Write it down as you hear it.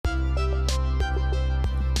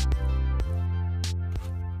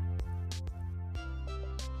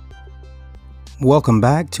Welcome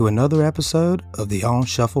back to another episode of the On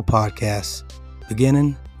Shuffle podcast,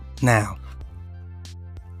 beginning now.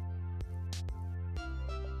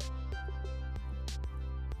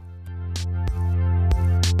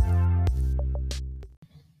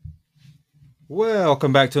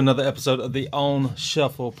 Welcome back to another episode of the On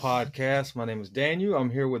Shuffle podcast. My name is Daniel. I'm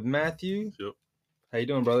here with Matthew. Yep. How you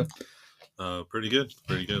doing, brother? Pretty good.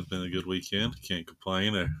 It's been a good weekend. Can't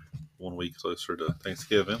complain. 1 week closer to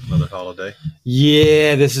Thanksgiving, another holiday.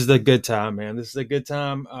 Yeah, this is a good time, man. This is a good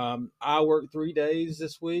time. I work 3 days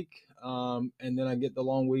this week, and then I get the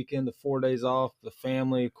long weekend, the 4 days off. The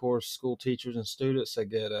family, of course, school teachers and students,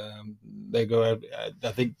 they go.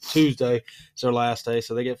 I think Tuesday is their last day,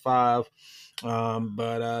 so they get 5.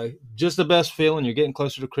 But just the best feeling. You're getting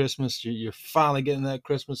closer to Christmas. You're finally getting that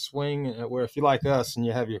Christmas swing, where if you like us and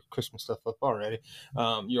you have your Christmas stuff up already,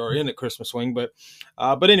 you're in the Christmas swing. But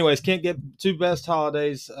anyways, can't get 2 best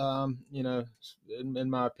holidays, in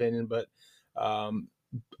my opinion. But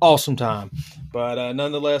awesome time. But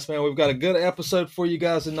nonetheless, man, we've got a good episode for you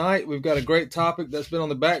guys tonight. We've got a great topic that's been on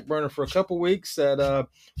the back burner for a couple weeks that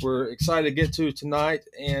we're excited to get to tonight.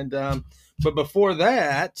 And but before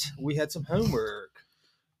that, we had some homework.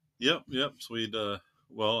 Yep. So we'd,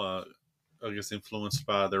 I guess influenced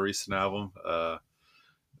by their recent album,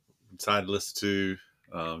 decided to listen to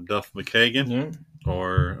Duff McKagan,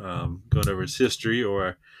 or going over his history,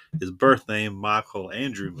 or his birth name, Michael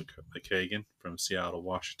Andrew McKagan from Seattle,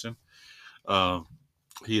 Washington.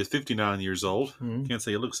 He is 59 years old. Mm-hmm. Can't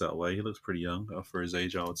say he looks that way. He looks pretty young for his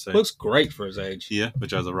age, I would say. Looks great for his age. Yeah,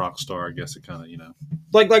 which as a rock star, I guess it kind of,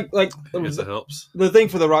 like I guess it helps. The thing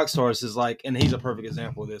for the rock stars is and he's a perfect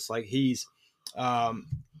example of this. He's,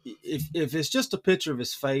 if it's just a picture of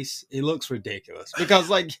his face, he looks ridiculous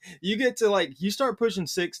because you get to you start pushing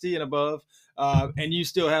 60 and above, and you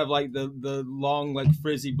still have the long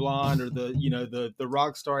frizzy blonde or the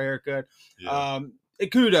rock star haircut. Yeah.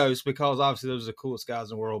 Kudos, because obviously those are the coolest guys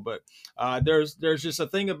in the world. But there's just a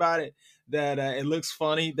thing about it that it looks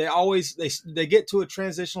funny. They get to a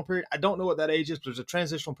transitional period. I don't know what that age is, but there's a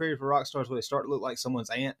transitional period for rock stars where they start to look like someone's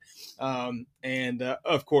aunt. And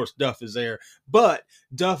of course Duff is there, but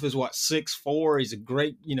Duff is 6'4". He's a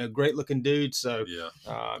great looking dude. So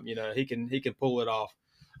yeah, he can pull it off.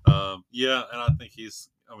 And I think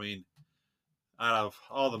out of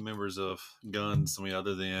all the members of Guns,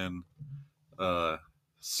 other than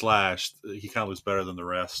Slash, he kind of looks better than the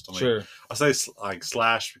rest. Sure. I say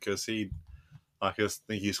Slash because I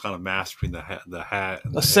think he's kind of mastering the hat and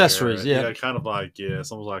the accessories. hair. Yeah, kind of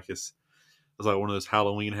it's almost like it's like one of those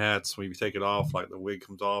Halloween hats when you take it off, the wig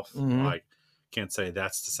comes off. Mm-hmm. Can't say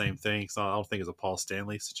that's the same thing. So I don't think it's a Paul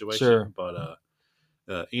Stanley situation. Sure. But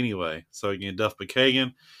anyway, so again, Duff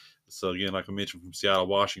McKagan. So again, like I mentioned, from Seattle,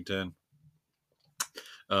 Washington.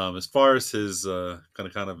 As far as his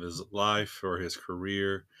kind of his life or his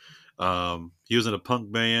career, he was in a punk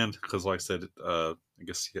band because, like I said, I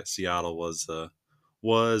guess Seattle is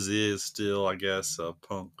still, I guess, a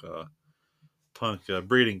punk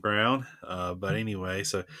breeding ground. But anyway,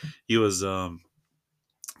 so he was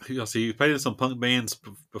he played in some punk bands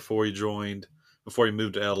before he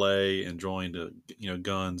moved to LA and joined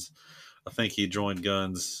Guns. I think he joined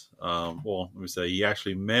Guns. Let me say he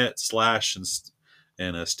actually met Slash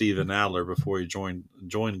and Steven Adler before he joined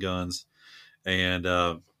Guns, and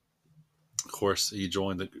of course he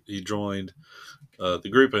joined the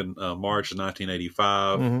group in March of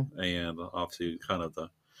 1985, mm-hmm. and obviously kind of the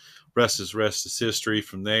rest is history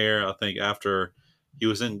from there. I think after he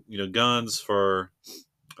was in Guns for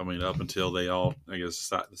up until they all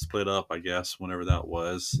split up, I guess whenever that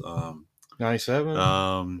was. 97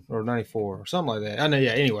 or 94 or something like that. I know.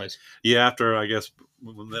 Yeah. Anyways. Yeah. After I guess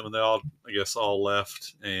when they all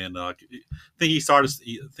left, and I think he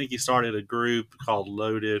started a group called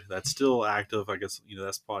Loaded that's still active. I guess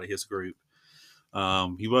that's part of his group.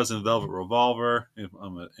 He was in Velvet Revolver in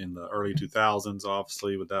the early 2000s,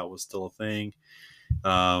 obviously, but that was still a thing.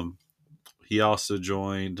 He also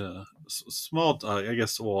joined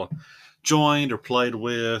joined or played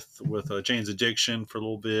with Jane's Addiction for a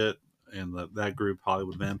little bit. And that group,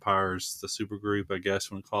 Hollywood Vampires, the super group, I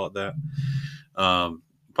guess you want to call it that.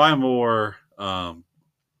 Probably more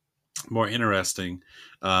interesting.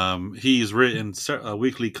 He's written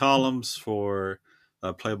weekly columns for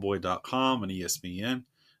Playboy.com and ESPN.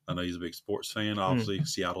 I know he's a big sports fan, obviously,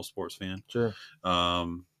 Seattle sports fan. Sure.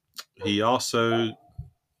 He also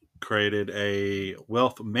created a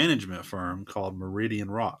wealth management firm called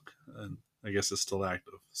Meridian Rock, and I guess it's still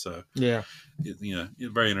active. So yeah, he's a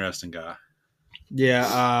very interesting guy.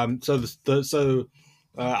 Yeah. So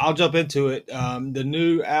I'll jump into it. The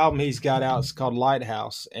new album he's got out is called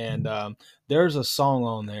Lighthouse, and there's a song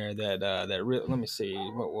on there let me see,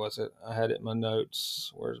 what was it? I had it in my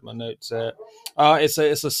notes. Where's my notes at? It's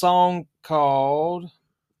a song called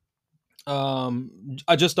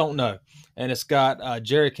I just don't know, and it's got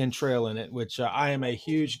Jerry Cantrell in it, which I am a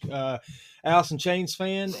huge Alice in Chains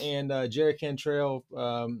fan, and Jerry Cantrell,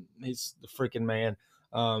 he's the freaking man.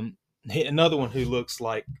 Another one who looks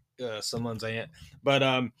like someone's aunt, but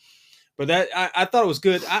I thought it was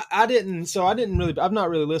good. I've not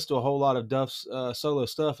really listened to a whole lot of Duff's solo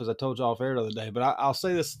stuff, as I told you off air the other day. But I'll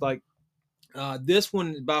say this, like, this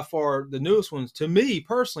one by far, the newest one to me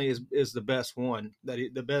personally is the best one,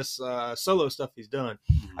 the best solo stuff he's done.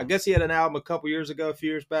 I guess he had an album a few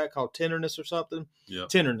years back, called Tenderness or something. Yeah.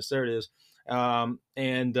 Tenderness, there it is. But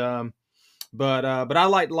I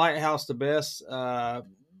like Lighthouse the best.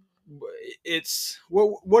 It's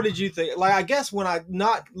what did you think? Like, I guess when I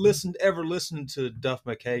not ever listened to Duff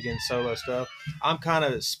McKagan solo stuff, I'm kind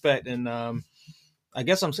of expecting. I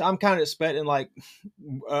guess I'm kind of expecting like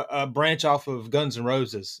a branch off of Guns N'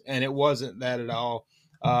 Roses, and it wasn't that at all.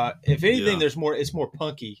 If anything, Yeah. it's more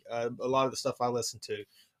punky. A lot of the stuff I listen to,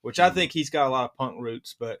 which I think he's got a lot of punk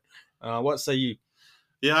roots. But what say you?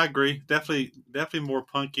 Yeah, I agree. Definitely more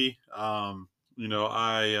punky. Can't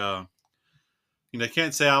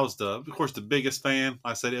say I was of course, the biggest fan.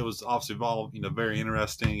 Like I said, it was obviously all, very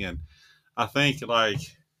interesting, and I think like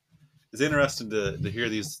it's interesting to hear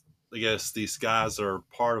these. I guess these guys are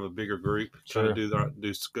part of a bigger group, trying to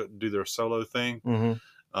do their solo thing. Mm-hmm.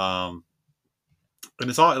 And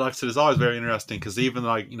it's all, like I said, it's always very interesting because even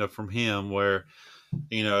like from him, where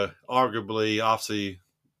arguably, obviously,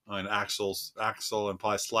 Axel and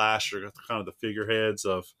probably Slash are kind of the figureheads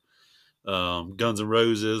of Guns N'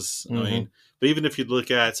 Roses. Mm-hmm. I mean, but even if you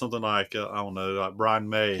look at something like I don't know, like Brian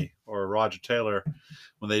May or Roger Taylor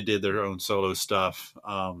when they did their own solo stuff,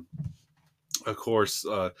 of course,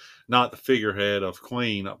 not the figurehead of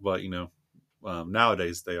Queen, but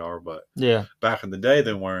nowadays they are. But Yeah, back in the day,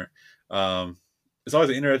 they weren't. It's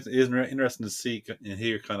always interesting to see and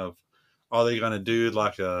hear kind of, are they going to do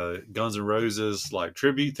like a Guns N' Roses like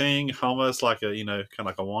tribute thing, almost like a kind of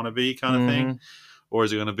like a wannabe kind of thing, or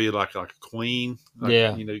is it going to be like a Queen,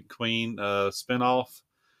 Queen spinoff?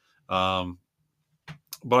 But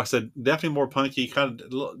like I said, definitely more punky,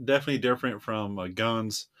 definitely different from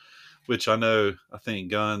Guns, which I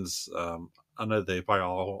think Guns. I know they probably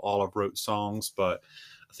all have wrote songs, but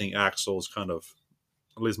I think Axel's kind of,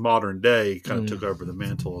 at least modern day, kind of took over the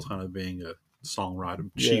mantle as kind of being a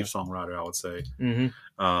chief songwriter, I would say. Mm-hmm.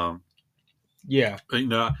 I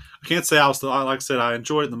can't say like I said, I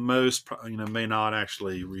enjoyed it the most. May not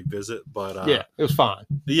actually revisit, but it was fine.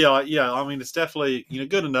 Yeah. I mean, it's definitely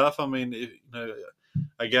good enough. I mean,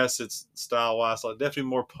 I guess it's style wise, like definitely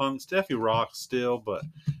more punk, it's definitely rock still, but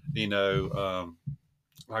like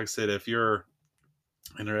I said, if you're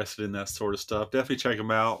interested in that sort of stuff, definitely check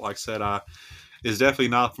him out. Like I said, is definitely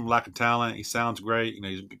not from lack of talent. He sounds great.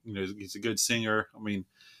 He's a good singer. I mean,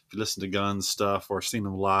 if you listen to Guns stuff or seen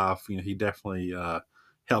him live, he definitely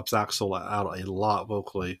helps Axel out a lot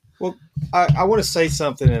vocally. Well, I want to say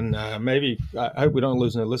something, and maybe I hope we don't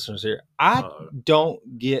lose any listeners here. I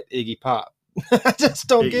don't get Iggy Pop. I just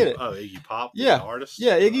don't get it. Oh, Iggy Pop, the artist.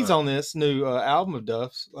 Yeah, Iggy's on this new album of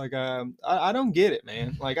Duff's. Like, I don't get it,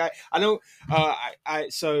 man. Like, I don't.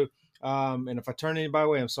 And if I turn anybody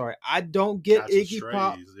away, I'm sorry. I don't get Iggy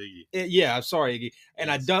Pop. Yeah, I'm sorry, Iggy.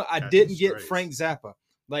 And I didn't get Frank Zappa.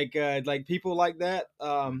 Like people like that.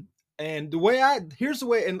 And here's the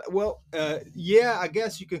way. And I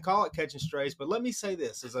guess you can call it catching strays. But let me say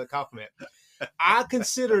this as a compliment. I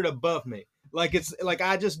consider it above me. Like, it's like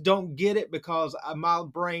I just don't get it because my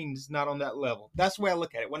brain's not on that level. That's the way I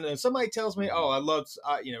look at it. When somebody tells me, "Oh, I love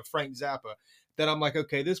Frank Zappa," then I'm like,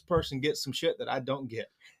 okay, this person gets some shit that I don't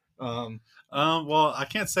get. Well, I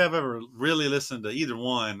can't say I've ever really listened to either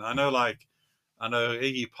one. I know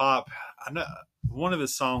Iggy Pop. I know one of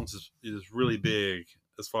his songs is really big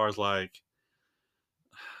as far as like,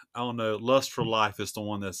 I don't know, "Lust for Life" is the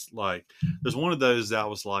one that's like, there's one of those that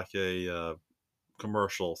was like a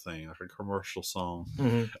commercial thing, like a commercial song.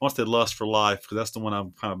 Mm-hmm. I want to say "Lust for Life" because that's the one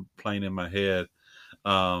I'm kind of playing in my head.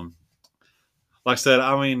 Like I said,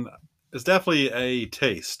 I mean, it's definitely a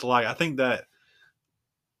taste. Like, I think that,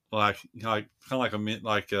 like kind of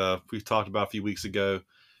like we talked about a few weeks ago,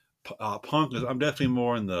 punk is, I'm definitely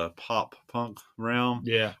more in the pop punk realm,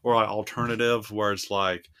 or like alternative, where it's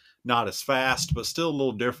like not as fast but still a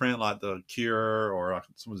little different, like the Cure or like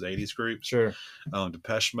some of those 80s groups,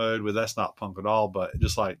 Depeche Mode, but that's not punk at all, but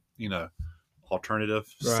just like alternative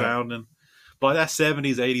sounding. But like that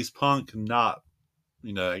 70s 80s punk, not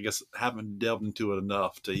I guess haven't delved into it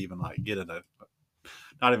enough to even like get it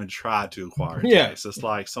not even try to acquire a Yeah. taste. It's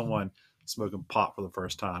like someone smoking pot for the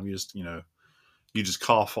first time. You just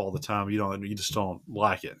cough all the time. You just don't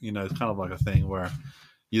like it. It's kind of like a thing where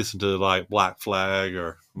you listen to like Black Flag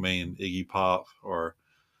or Iggy Pop or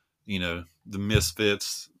the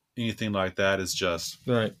Misfits, anything like that is just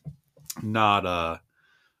Right. not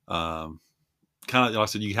kind of like I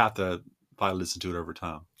said, you have to probably listen to it over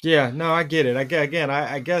time. Yeah, no, I get it.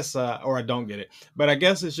 I guess, or I don't get it, but I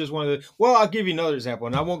guess it's just one of the. Well, I'll give you another example,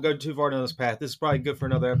 and I won't go too far down this path. This is probably good for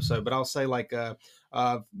another episode, but I'll say like,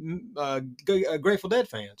 Grateful Dead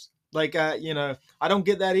fans. Like, I don't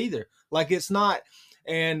get that either. Like, it's not,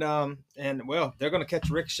 and well, they're gonna catch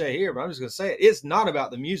a ricochet here, but I'm just gonna say it. It's not about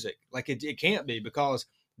the music. Like, it can't be because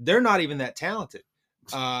they're not even that talented.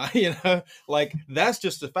 Like that's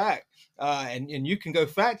just a fact. And you can go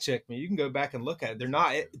fact check me. You can go back and look at it. They're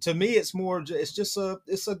not. To me, it's more.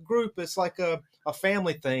 It's a group. It's like a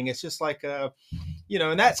family thing. It's just like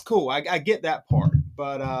and that's cool. I get that part.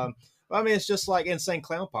 But I mean, it's just like Insane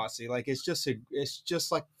Clown Posse. Like it's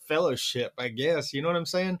just like fellowship. I guess you know what I'm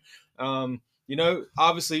saying.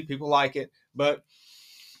 Obviously people like it, but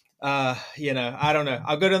I don't know.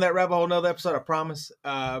 I'll go down that rabbit hole another episode, I promise.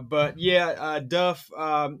 But yeah, Duff,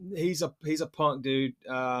 he's a punk dude.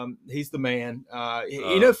 He's the man.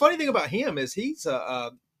 Funny thing about him is he's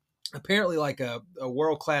apparently like a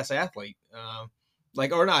world class athlete.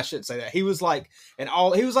 Or no, I shouldn't say that. He was like he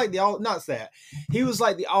was like he was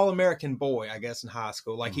like the all-American boy, I guess, in high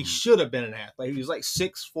school. Like he should have been an athlete. He was like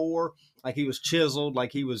 6'4", like he was chiseled,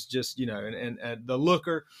 like he was just, and the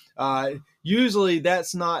looker. Usually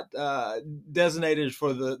that's not designated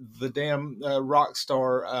for the damn rock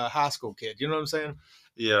star high school kid. You know what I'm saying?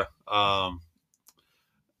 Yeah.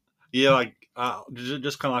 Yeah, like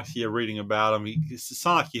just kind of like you're reading about him. It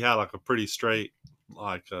sounded like he had like a pretty straight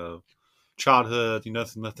like childhood.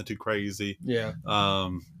 Nothing too crazy. Yeah. I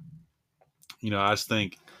just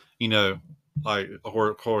think like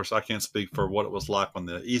of course I can't speak for what it was like on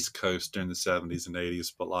the East Coast during the 70s and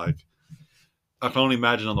 80s, but like I can only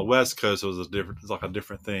imagine on the West Coast it's like a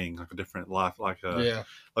different thing, like a different life, like a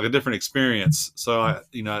different experience. So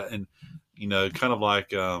kind of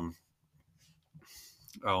like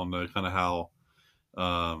I don't know, kind of how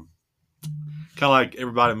kind of like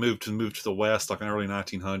everybody moved to the West like in the early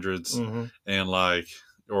 1900s, and like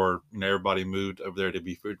or everybody moved over there to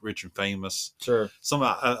be rich and famous. Sure.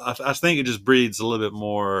 I think it just breeds a little bit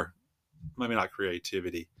more, maybe not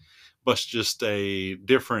creativity, but just a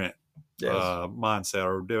different mindset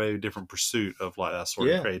or a different pursuit of like that sort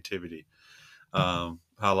of creativity. How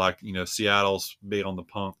like Seattle's big on the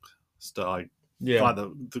punk stuff, like like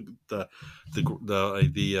the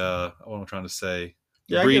what I'm trying to say,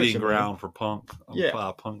 the breeding ground for punk,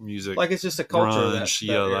 punk music. Like it's just a culture grunge,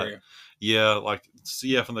 of that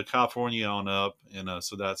area. From the California on up, and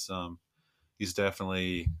so that's he's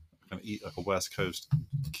definitely like a West Coast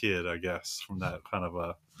kid, I guess, from that kind of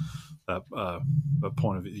a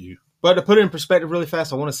point of view. But to put it in perspective really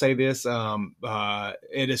fast, I want to say this.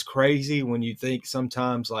 It is crazy when you think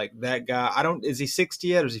sometimes like that guy, is he 60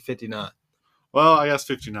 yet or is he 59? Well, I guess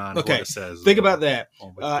 59 is okay. what it says. Think about that.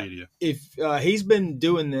 On Wikipedia. If he's been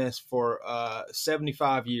doing this for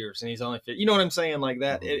 75 years and he's only 50, you know what I'm saying? Like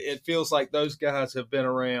that, it feels like those guys have been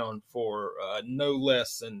around for no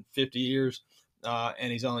less than 50 years.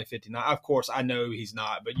 And he's only 59. Of course, I know he's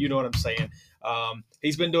not, but you know what I'm saying.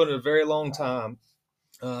 He's been doing it a very long time.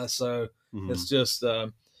 So it's just,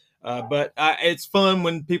 but it's fun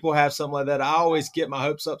when people have something like that. I always get my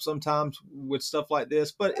hopes up sometimes with stuff like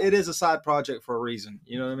this, but it is a side project for a reason.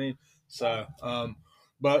 You know what I mean? So,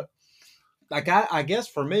 but like, I guess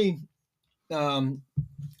for me, I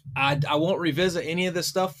won't revisit any of this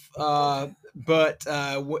stuff. But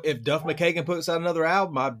if Duff McKagan puts out another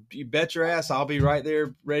album, you bet your ass I'll be right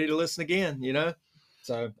there ready to listen again,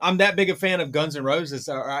 So I'm that big a fan of Guns N' Roses.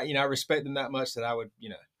 I respect them that much that I would,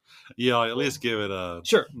 Yeah, at least give it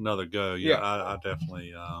another go. Yeah, I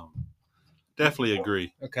definitely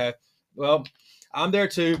agree. Okay. Well, I'm there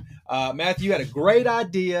too. Matthew, you had a great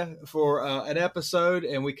idea for an episode,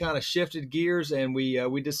 and we kind of shifted gears, and we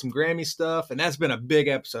did some Grammy stuff, and that's been a big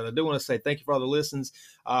episode. I do want to say thank you for all the listens.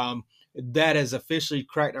 That has officially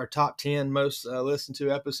cracked our top 10 most listened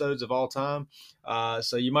to episodes of all time.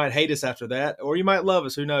 So you might hate us after that, or you might love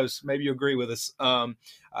us. Who knows? Maybe you agree with us.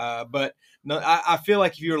 But no, I feel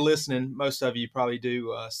like if you're listening, most of you probably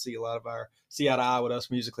do see eye to eye with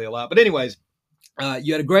us musically a lot. But anyways,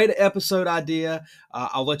 you had a great episode idea.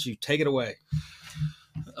 I'll let you take it away.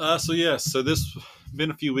 So this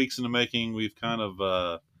been a few weeks in the making. We've kind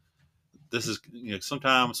of this is,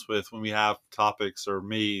 sometimes with when we have topics, or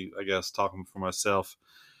me, I guess, talking for myself,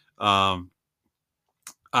 um,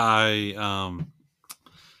 I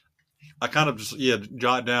I kind of just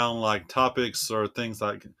jot down like topics or things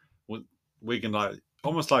like we can like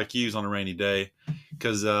almost like use on a rainy day.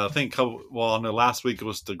 Because I think I know last week it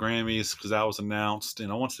was the Grammys because that was announced,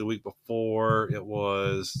 and I want to the week before it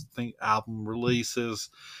was I think album releases.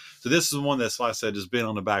 So this is one that's, like I said, just been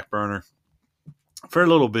on the back burner for a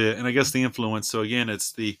little bit, and I guess the influence. So again,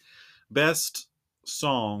 it's the best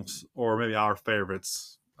songs, or maybe our favorite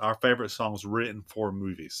songs written for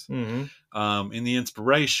movies. Mm-hmm. And the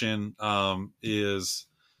inspiration is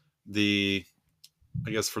the,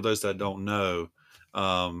 I guess for those that don't know,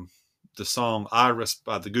 the song "Iris"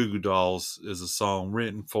 by the Goo Goo Dolls is a song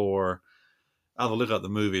written for. I'll look up the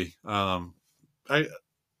movie.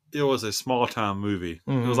 It was a small time movie.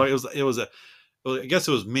 It was Mm-hmm. like it was a. Well, I guess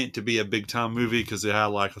it was meant to be a big time movie because it had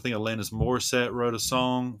like, I think Alanis Morissette wrote a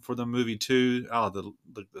song for the movie too. I'll have to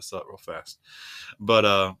look this up real fast.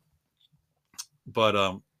 But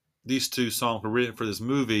but these two songs were written for this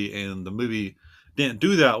movie, and the movie didn't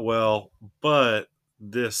do that well. But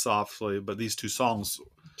these two songs, or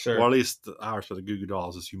Sure. at least ours for the Goo Goo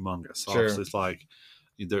Dolls, is humongous. So Sure. obviously, it's like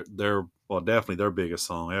they're well, definitely their biggest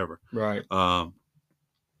song ever. Right.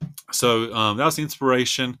 So that was the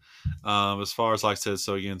inspiration, as far as, like I said.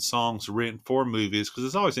 So again, songs written for movies, because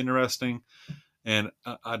it's always interesting. And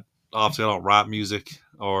I obviously I don't write music,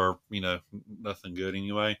 or nothing good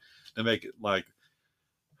anyway. They make it like,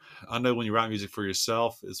 I know when you write music for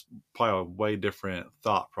yourself, it's probably a way different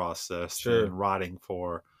thought process Sure. than writing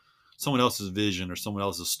for someone else's vision or someone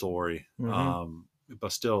else's story. Mm-hmm.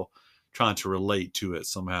 But still trying to relate to it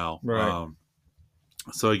somehow. Right.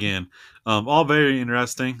 So again, all very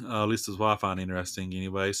interesting. At least is what I find interesting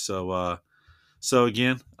anyway. So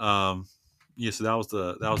again, so that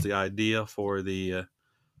was the idea for this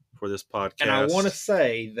And I want to podcast.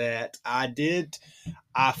 say that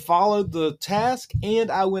I followed the task and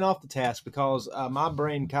I went off the task because my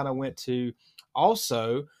brain kind of went to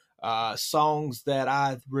also songs that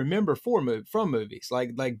I remember from movies,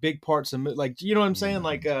 like big parts of like, you know what I'm saying,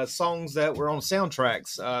 like songs that were on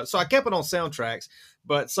soundtracks. So I kept it on soundtracks,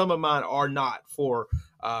 but some of mine are not for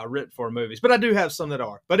written for movies, but I do have some that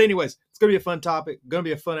are. But anyways, it's gonna be a fun topic, gonna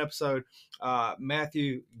be a fun episode.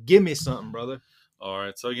 Matthew, give me something, brother. All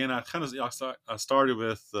right. So again, I started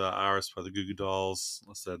with Iris by the Goo Goo Dolls.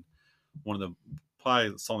 I said one of the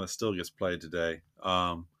probably the song that still gets played today.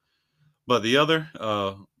 But the other,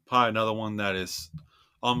 probably another one that is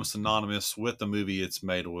almost synonymous with the movie it's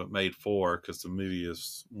made for, because the movie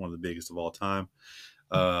is one of the biggest of all time.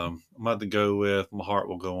 I'm about to go with "My Heart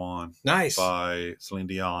Will Go On" Nice. by Celine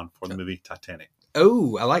Dion for the movie Titanic.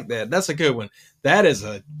 Oh, I like that. That's a good one. That is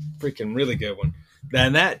a freaking really good one.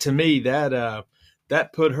 And that, to me, that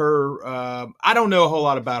put her. I don't know a whole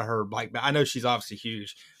lot about her. Like, I know she's obviously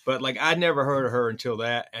huge, but like I'd never heard of her until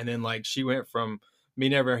that. And then like she went from me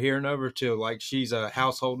never hearing of her to like she's a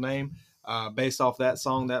household name based off that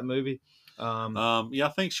song, that movie. Yeah,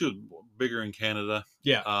 I think she was bigger in Canada.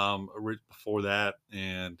 Yeah. Before that,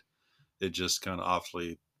 and it just kind of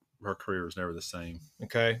obviously her career was never the same.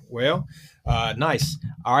 Okay. Well, nice.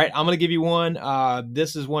 All right. I'm going to give you one.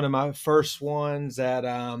 This is one of my first ones that,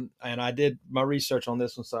 and I did my research on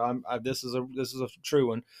this one. So this is a true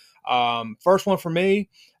one. First one for me,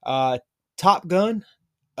 Top Gun,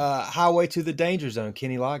 Highway to the Danger Zone,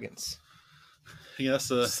 Kenny Loggins. Yeah,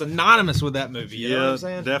 that's synonymous with that movie. You know what I'm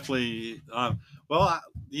saying? Definitely. Well, I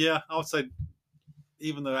would say,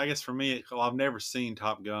 even though I guess for me, I've never seen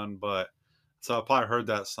Top Gun, but so I probably heard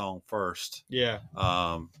that song first. Yeah.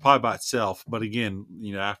 Probably by itself, but again,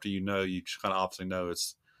 after you just kind of obviously know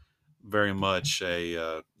it's very much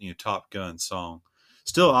a Top Gun song.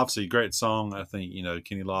 Still, obviously, a great song. I think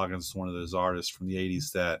Kenny Loggins is one of those artists from the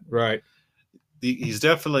 '80s that right. He's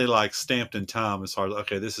definitely like stamped in time as far as,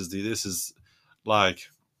 okay, this is like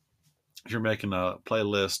if you're making a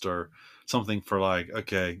playlist or something for like,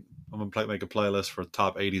 okay, I'm gonna make a playlist for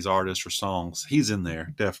top '80s artists or songs. He's in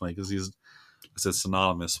there definitely because it's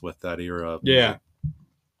synonymous with that era of music.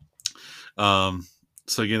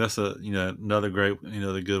 So again, that's another great,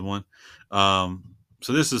 the good one.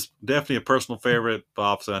 So this is definitely a personal favorite, but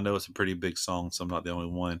obviously I know it's a pretty big song, so I'm not the only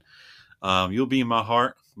one. "You'll Be in My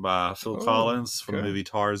Heart" by Phil Collins from the movie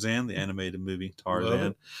Tarzan, the animated movie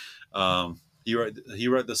Tarzan. He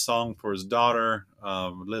wrote the song for his daughter,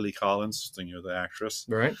 Lily Collins, the actress.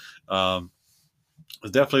 Right.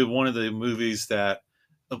 It's definitely one of the movies that,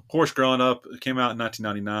 of course, growing up, it came out in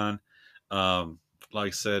 1999. Like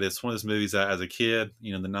I said, it's one of those movies that, as a kid,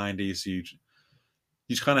 in the '90s, you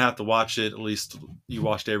you just kind of have to watch it. At least you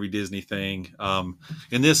watched every Disney thing. And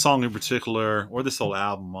this song in particular, or this whole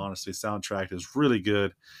album, honestly, soundtrack is really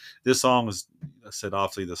good. This song is, I said,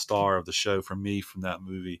 obviously the star of the show for me from that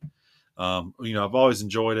movie. I've always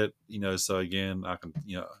enjoyed it. So again, I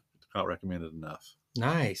can't recommend it enough.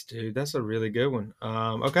 Nice, dude. That's a really good one.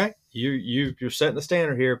 Okay, you're setting the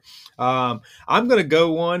standard here. I'm gonna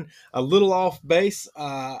go one a little off base.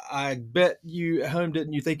 I bet you at home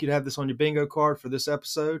didn't you think you'd have this on your bingo card for this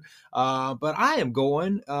episode? But I am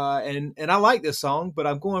going, and I like this song, but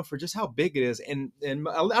I'm going for just how big it is. And I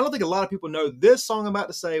don't think a lot of people know this song I'm about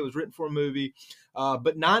to say was written for a movie.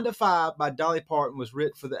 But 9 to 5 by Dolly Parton was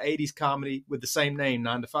written for the 80s comedy with the same name,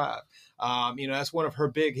 9 to 5. That's one of her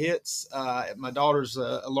big hits. My daughter's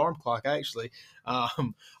alarm clock, actually,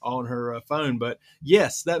 on her phone. But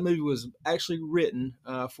yes, that movie was actually written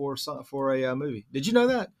for a movie. Did you know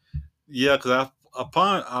that? Yeah, because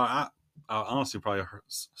I honestly probably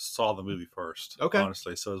saw the movie first. Okay.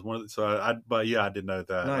 Honestly, so it's one of but yeah, I did know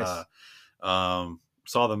that. Nice.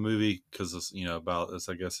 Saw the movie because it's about this.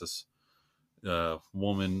 I guess this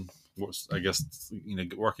woman, I guess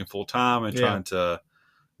working full time and trying to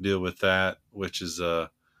deal with that, which is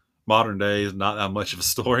modern day is not that much of a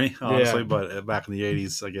story, honestly. But back in the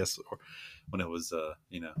 80s, I guess, when it was,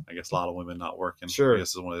 I guess a lot of women not working. Sure. I guess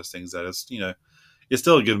it's one of those things that is, it's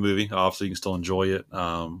still a good movie. Obviously, you can still enjoy it.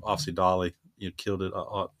 Obviously, Dolly, killed it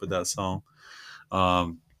with that song.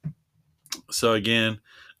 So again,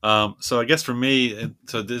 so I guess for me,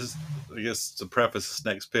 so this, I guess to preface this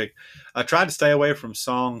next pick, I tried to stay away from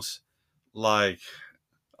songs like,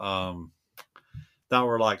 that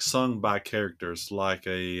were like sung by characters, like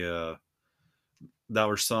that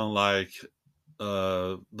were sung like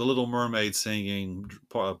the Little Mermaid singing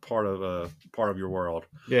part of your world.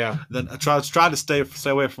 Yeah. Then I tried to stay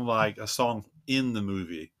away from like a song in the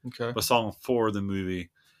movie, Okay. a song for the movie.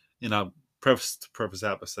 Preface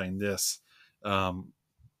that by saying this: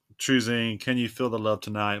 choosing "Can You Feel the Love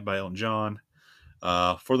Tonight" by Elton John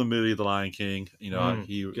for the movie The Lion King. He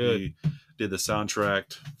did the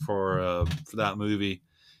soundtrack for that movie,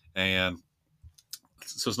 and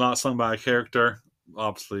so it's not sung by a character,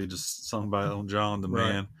 obviously just sung by Elton John, the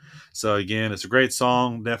man. Right. So again, it's a great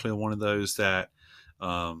song, definitely one of those that,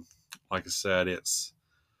 like I said, it's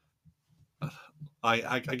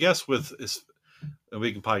I guess with it's, and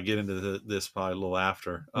we can probably get into this probably a little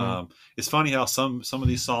after. It's funny how some of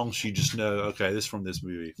these songs you just know, okay, this is from this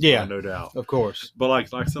movie, no doubt, of course. But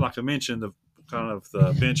like I said, like I mentioned, the kind of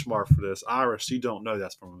the benchmark for this, Iris, you don't know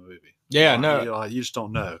that's from a movie. Yeah, you just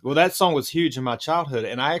don't know. Well, that song was huge in my childhood,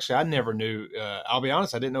 and I never knew. I'll be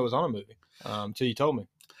honest, I didn't know it was on a movie until you told me.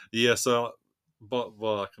 Yeah, so, but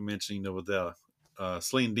like I mentioned, with the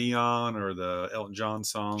Celine Dion or the Elton John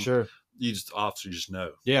song, sure, you just obviously just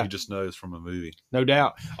know. Yeah, you just know it's from a movie, no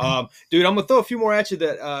doubt. Dude, I'm gonna throw a few more at you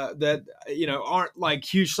that aren't like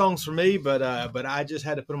huge songs for me, but I just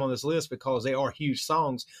had to put them on this list because they are huge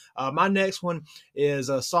songs. My next one is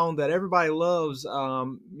a song that everybody loves.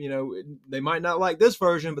 They might not like this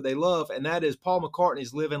version, but they love, and that is Paul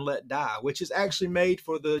McCartney's "Live and Let Die," which is actually made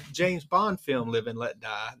for the James Bond film "Live and Let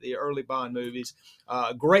Die," the early Bond movies.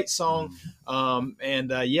 Great song.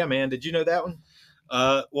 Yeah, man, did you know that one?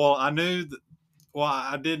 Well, I knew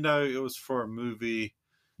I did know it was for a movie,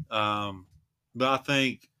 but I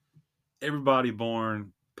think everybody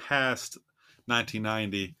born past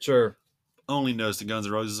 1990 sure only knows the Guns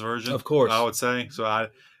N' Roses version. Of course, I would say. So I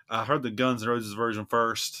heard the Guns N' Roses version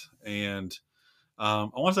first, and I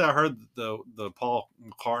want to say I heard the Paul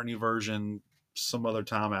McCartney version some other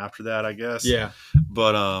time after that, I guess. Yeah,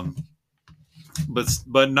 but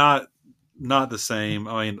not the same.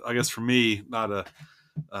 I mean, I guess for me, not a.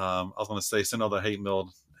 I was going to say send all the hate mail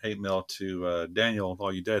to Daniel,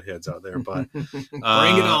 all you deadheads out there, but bring it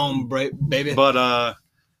on, baby. But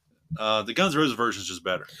the Guns N' Roses version is just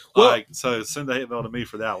better. Well, so send the hate mail to me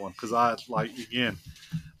for that one because I like again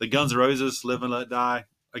the Guns N' Roses "Live and Let Die."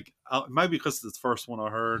 Like maybe because it's the first one I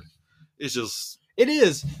heard, it's just. It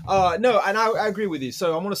is. No, and I agree with you.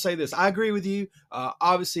 So I want to say this. I agree with you.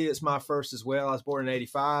 Obviously, it's my first as well. I was born in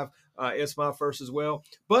 85. It's my first as well.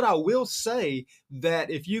 But I will say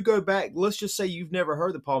that if you go back, let's just say you've never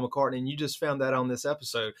heard the Paul McCartney and you just found that on this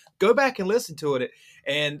episode, go back and listen to it.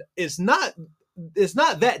 And it's not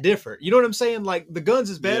that different. You know what I'm saying? Like the Guns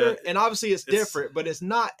is better, and obviously it's different, but it's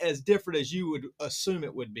not as different as you would assume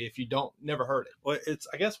it would be if you never heard it. Well,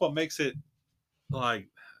 I guess what makes it like.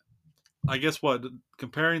 I guess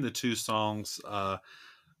comparing the two songs,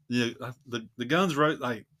 the Guns wrote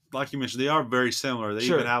like you mentioned, they are very similar. They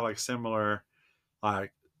even have like similar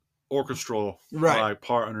like orchestral like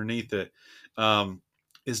part underneath it.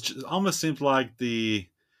 it's just, almost seems like the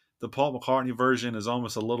Paul McCartney version is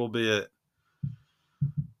almost a little bit.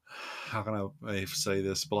 How can I say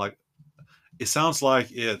this? But like, it sounds like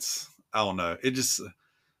it's. I don't know. It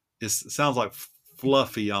sounds like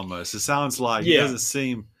fluffy almost. It sounds like it Yeah, doesn't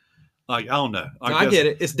seem like I don't know. I no, I guess get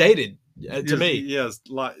it. It's dated to yes, me. yes,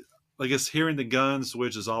 like it's hearing the guns,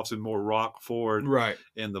 which is obviously more rock forward, Right.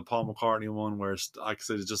 and the Paul McCartney one, where it's like I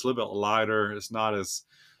said, it's just a little bit lighter. It's not as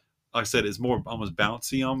like I said, it's more almost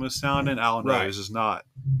bouncy, almost sounding. I don't know. Right. It's just not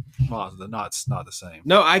the same.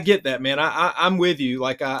 No, I get that, man. I'm with you.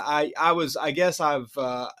 Like I was, I guess I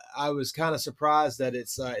was kind of surprised that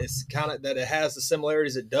it's kind of that it has the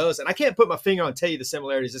similarities it does, and I can't put my finger on and tell you the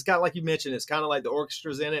similarities. It's kind of like you mentioned. It's kind of like the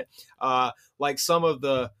orchestra's in it, like some of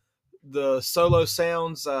the solo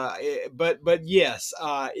sounds. But yes,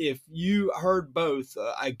 if you heard both,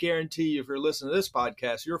 I guarantee you, if you're listening to this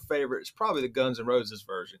podcast, your favorite is probably the Guns N' Roses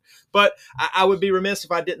version. But I would be remiss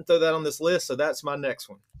if I didn't throw that on this list. So that's my next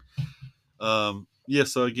one. Yeah.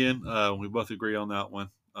 So again, we both agree on that one.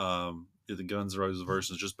 The Guns N' Roses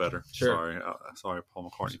version is just better. Sure. Sorry, Paul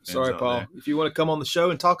McCartney fans Sorry, out Paul. there. If you want to come on the show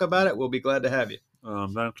and talk about it, we'll be glad to have you.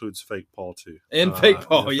 That includes Fake Paul too. And Fake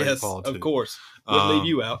Paul, Fake yes, Paul, of too. course. Wouldn't leave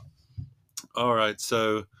you out. All right,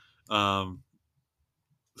 so so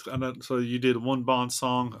you did one Bond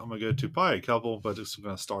song. I'm gonna go to probably a couple, but just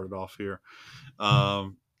gonna start it off here.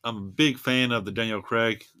 I'm a big fan of the Daniel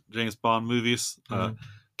Craig James Bond movies.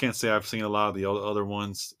 Can't say I've seen a lot of the other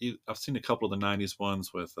ones. I've seen a couple of the '90s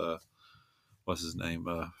ones with what's his name,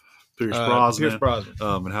 Pierce Brosnan,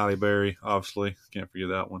 and Halle Berry. Obviously, can't forget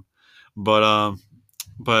that one. But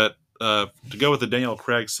to go with the Daniel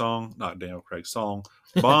Craig song, not Daniel Craig song,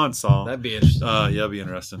 Bond song. That'd be interesting. Yeah, that'd be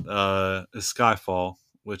interesting. Is Skyfall,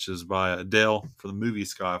 which is by Adele for the movie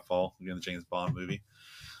Skyfall, again the James Bond movie.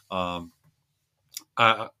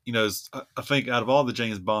 I think out of all the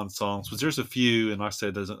James Bond songs, because there's a few, and like I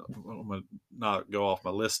said, I'm gonna not go off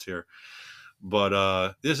my list here,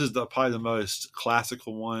 but this is probably the most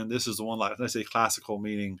classical one. This is the one, like I say, classical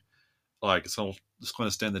meaning like it's going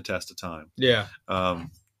to stand the test of time. Yeah.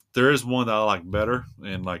 There is one that I like better,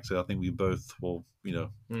 and like I said, I think we both will,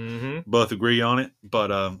 both agree on it.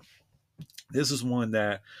 But this is one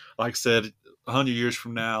that, like I said, 100 years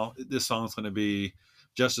from now, this song's going to be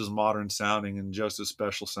just as modern sounding and just as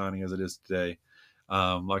special sounding as it is today.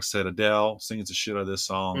 Like I said, Adele sings the shit out of this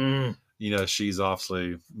song. She's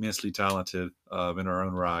obviously immensely talented in her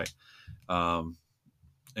own right. And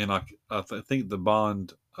I think the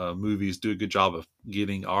Bond movies do a good job of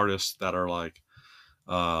getting artists that are like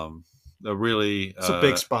a really it's a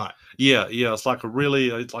big spot. Yeah, it's like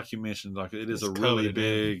like you mentioned, like it's a really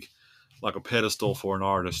big, like a pedestal for an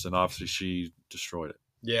artist, and obviously she destroyed it.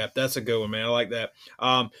 Yeah, that's a good one, man. I like that.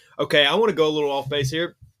 Okay, I want to go a little off base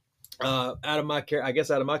here. Out of my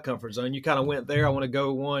comfort zone. You kind of went there. I want to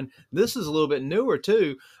go one. This is a little bit newer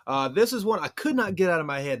too. This is one I could not get out of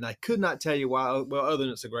my head, and I could not tell you why. Well, other than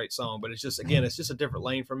it's a great song, but it's just a different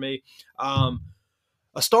lane for me. A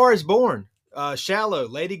Star Is Born. Shallow,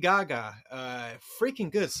 Lady Gaga,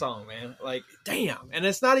 freaking good song, man. Like, damn. And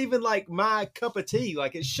it's not even like my cup of tea.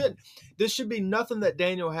 Like, this should be nothing that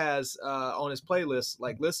Daniel has on his playlist,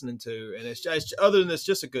 like listening to. And it's just, other than it's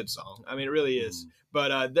just a good song. I mean, it really is.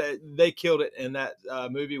 But they killed it in that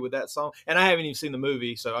movie with that song. And I haven't even seen the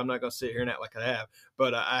movie, so I'm not going to sit here and act like I have.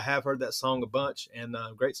 But I have heard that song a bunch, and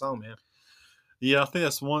great song, man. Yeah, I think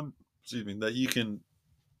that's one, that you can,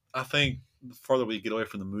 I think the farther we get away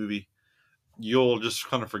from the movie, you'll just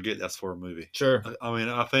kind of forget that's for a movie. Sure. I mean,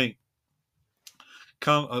 I think,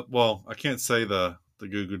 I can't say the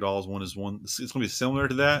Goo Goo Dolls one is one. It's going to be similar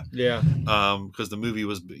to that. Yeah. Because the movie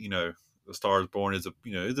was, The Star Is Born is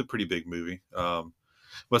a pretty big movie.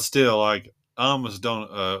 But still, like, I almost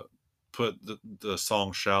don't put the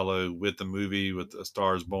song "Shallow" with the movie with The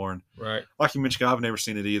Star Is Born. Right. Like you mentioned, I've never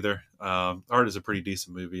seen it either. I heard it's a pretty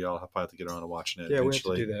decent movie. I'll probably have to get around to watching it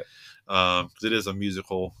eventually. We have to do that. Because it is a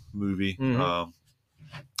musical movie. Mm-hmm.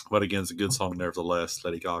 But again, it's a good song nevertheless.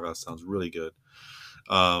 Lady Gaga sounds really good.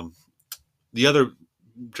 The other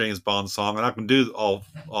James Bond song, and I can do all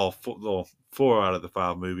four out of the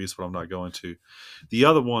 5 movies, but I'm not going to. The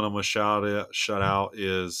other one I'm going to shout out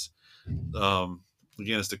is,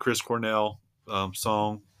 again, it's the Chris Cornell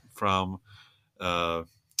song from, damn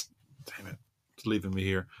it, it's leaving me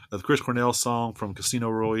here. The Chris Cornell song from Casino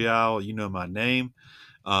Royale, You Know My Name.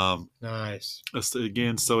 Nice.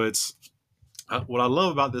 So it's, what I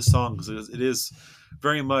love about this song is it is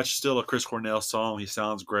very much still a Chris Cornell song. He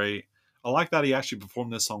sounds great. I like that he actually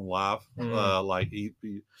performed this song live. Like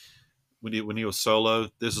when he was solo,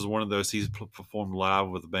 this is one of those he's performed live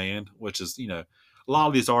with a band, which is, a a lot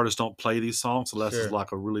of these artists don't play these songs unless Sure. it's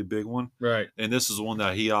like a really big one. Right. And this is one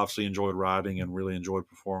that he obviously enjoyed writing and really enjoyed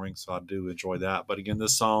performing. So I do enjoy that. But again,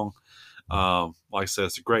 this song, like I said,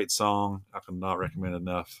 it's a great song. I cannot recommend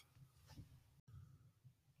enough.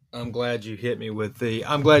 I'm glad you hit me with the.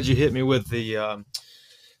 I'm glad you hit me with the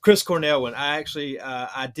Chris Cornell one. I actually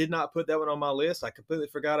I did not put that one on my list. I completely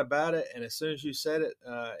forgot about it, and as soon as you said it,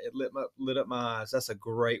 it lit up my eyes. That's a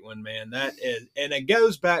great one, man. That is, and it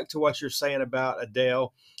goes back to what you're saying about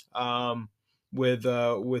Adele, with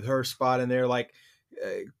her spot in there. Like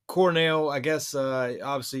Cornell, I guess,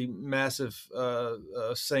 obviously massive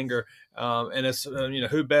singer, and it's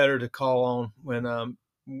who better to call on when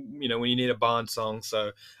when you need a Bond song.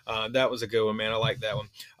 So that was a good one, man. I like that one.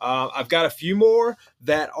 I've got a few more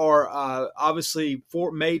that are obviously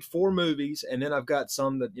made for movies, and then I've got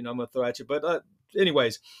some that I'm going to throw at you. But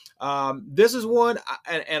anyways, this is one,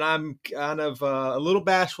 and I'm kind of a little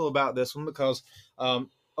bashful about this one because a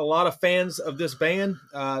lot of fans of this band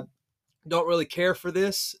don't really care for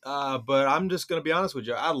this, but I'm just going to be honest with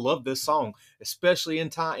you. I love this song, especially in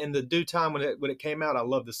the due time when it came out. I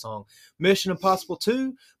love this song. Mission Impossible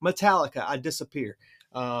 2, Metallica, I Disappear.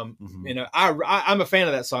 I'm a fan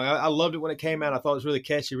of that song. I loved it when it came out. I thought it was really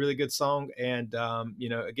catchy, really good song. And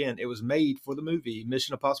again, it was made for the movie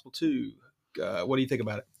Mission Impossible 2. What do you think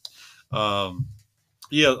about it?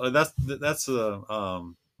 Yeah, that's I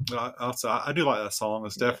do like that song.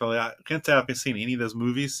 It's definitely, I can't say I've seen any of those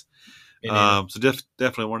movies. So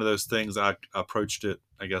definitely one of those things. I approached it.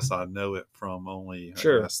 I guess I know it from only I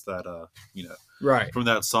guess that right from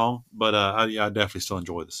that song. But I definitely still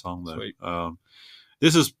enjoy the song though. Sweet.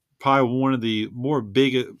 This is probably one of the more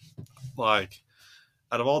big, like,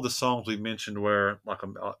 out of all the songs we mentioned, where like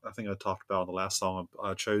I think I talked about the last song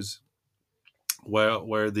I chose,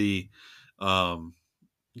 where the song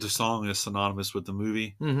is synonymous with the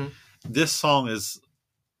movie. Mm-hmm. This song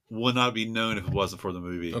would not be known if it wasn't for the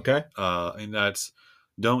movie. Okay. And that's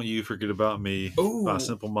 "Don't You Forget About Me" by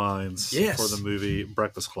Simple Minds for the movie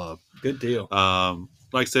Breakfast Club. Good deal.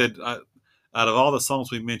 Like I said, out of all the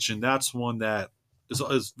songs we mentioned, that's one that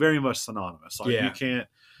is very much synonymous. Like you can't,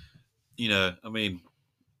 I mean,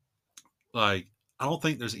 like, I don't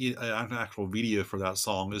think there's an actual video for that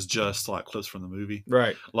song. It's just like clips from the movie.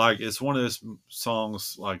 Right. Like it's one of those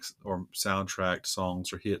songs, like, or soundtrack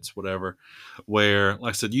songs or hits, whatever, where,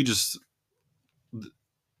 like I said,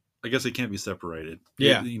 I guess it can't be separated.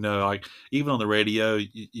 Yeah. Like even on the radio,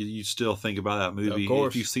 you still think about that movie. Of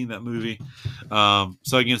course. If you've seen that movie.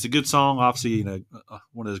 So again, it's a good song. Obviously,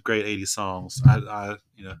 one of those great 80s songs. I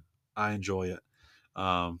enjoy it.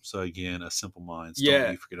 So again, A Simple Minds.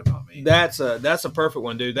 Don't You Forget About Me. That's a perfect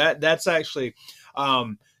one, dude. That's actually,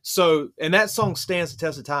 and that song stands the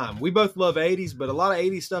test of time. We both love 80s, but a lot of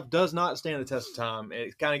 80s stuff does not stand the test of time.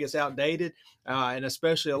 It kind of gets outdated, and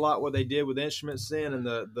especially a lot what they did with instruments then, and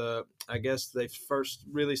the I guess they first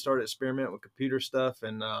really started experimenting with computer stuff,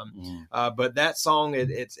 and but that song,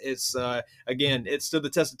 it's again, it stood the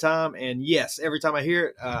test of time, and yes, every time I hear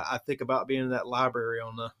it, I think about being in that library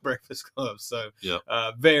on the Breakfast Club. So,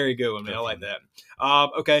 very good one, man. Definitely. I like that.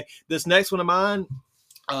 Okay, this next one of mine.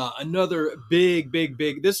 Another big.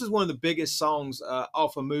 This is one of the biggest songs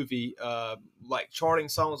off a movie, like charting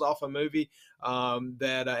songs off a movie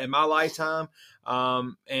that in my lifetime,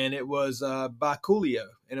 and it was by Coolio,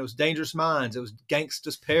 and it was "Dangerous Minds." It was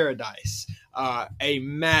 "Gangsta's Paradise," a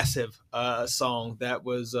massive song that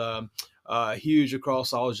was huge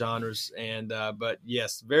across all genres, and but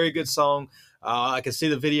yes, very good song. I can see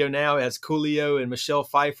the video now. It has Coolio and Michelle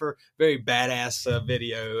Pfeiffer. Very badass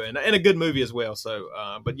video, and a good movie as well. So,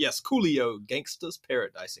 but yes, Coolio, "Gangsta's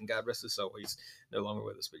Paradise," and God rest his soul, he's no longer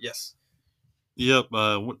with us. But yes. Yep,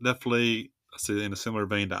 definitely. I see in a similar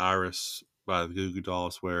vein to "Iris" by the Goo Goo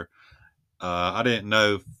Dolls, where I didn't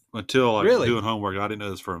know until doing homework. I didn't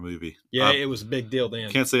know this for a movie. Yeah, it was a big deal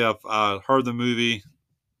then. Can't say I've heard the movie.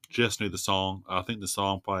 Just knew the song. I think the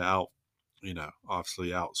song probably obviously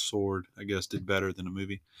outsoared, I guess, did better than the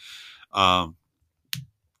movie.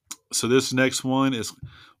 So this next one is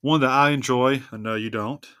one that I enjoy. I know you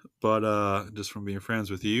don't, but just from being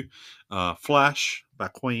friends with you, "Flash" by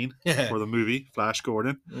Queen for the movie Flash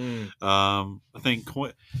Gordon. I think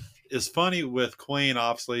it's funny with Queen.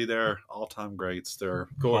 Obviously, they're all-time greats. They're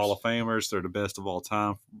Hall of Famers. They're the best of all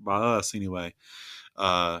time by us, anyway.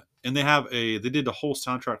 And they did the whole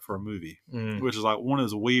soundtrack for a movie, which is like one of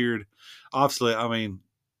those weird. Obviously, I mean,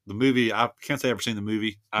 the movie, I can't say I've ever seen the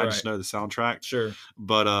movie. I just know the soundtrack. Sure.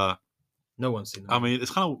 But no one's seen it. I mean,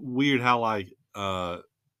 it's kind of weird how, like,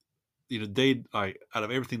 they, like, out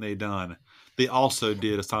of everything they've done, they also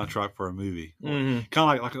did a soundtrack for a movie.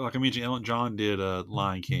 Kind of like I mentioned, Ellen John did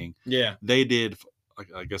Lion King. Yeah. They did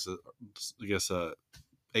I guess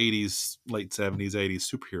 80s, late 70s, 80s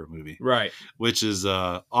superhero movie, Right. which is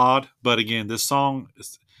odd. But again, this song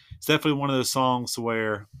is it's definitely one of those songs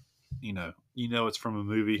where it's from a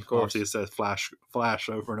movie. Of Obviously, course. it says flash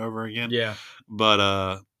over and over again. Yeah.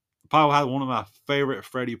 But probably one of my favorite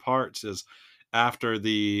Freddie parts is after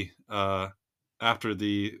the uh, after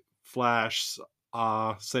the Flash,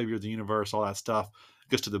 Savior of the Universe, all that stuff.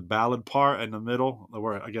 Gets to the ballad part in the middle,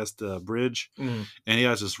 where I guess the bridge, Mm. and he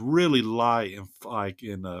has this really light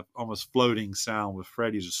and almost floating sound with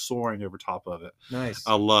Freddie just soaring over top of it. Nice.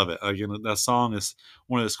 I love it. Again, that song is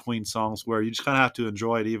one of those Queen songs where you just kind of have to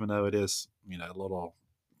enjoy it, even though it is a little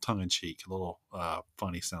tongue in cheek, a little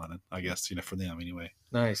funny sounding. I guess for them anyway.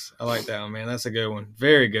 Nice. I like that one, man. That's a good one.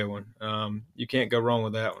 Very good one. You can't go wrong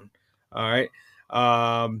with that one. All right.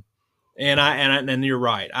 And you're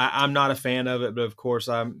right. I'm not a fan of it, but of course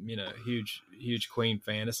I'm, huge Queen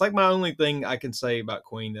fan. It's like my only thing I can say about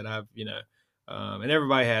Queen that I've, and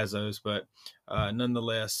everybody has those, but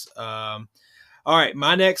nonetheless. All right,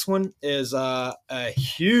 my next one is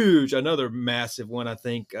another massive one. I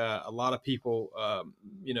think a lot of people,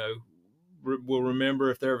 will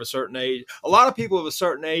remember if they're of a certain age. A lot of people of a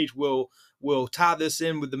certain age will tie this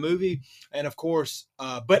in with the movie, and of course,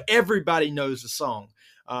 but everybody knows the song.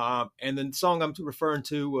 And the song I'm referring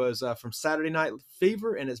to was from Saturday Night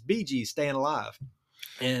Fever, and it's Bee Gees "Staying Alive."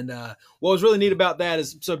 And what was really neat about that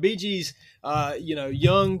is, so Bee Gees,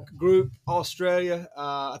 young group, Australia,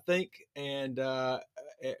 I think, and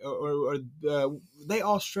or they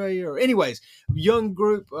Australia, or anyways, young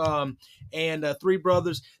group, and three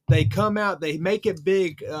brothers. They come out, they make it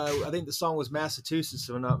big. I think the song was Massachusetts,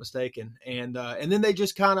 if I'm not mistaken, and then they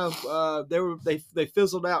just kind of they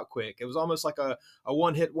fizzled out quick. It was almost like a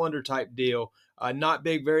one hit wonder type deal. Not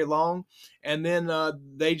big, very long, and then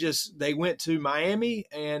they went to Miami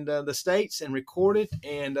and the States and recorded,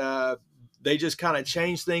 and they just kind of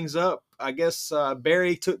changed things up. I guess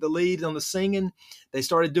Barry took the lead on the singing. They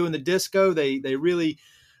started doing the disco. They really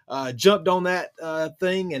jumped on that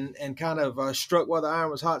thing and kind of struck while the iron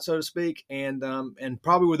was hot, so to speak, and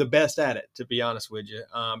probably were the best at it, to be honest with you,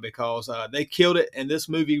 because they killed it, and this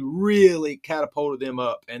movie really catapulted them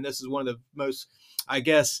up. And this is one of the most, I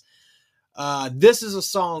guess. This is a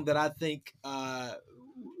song that I think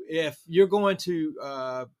if you're going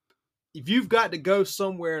to, if you've got to go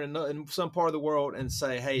somewhere in some part of the world and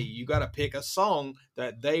say, hey, you got to pick a song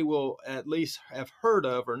that they will at least have heard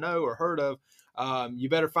of or know or heard of, you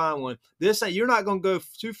better find one. You're not going to go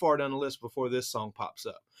too far down the list before this song pops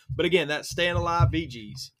up. But again, that's Staying Alive, Bee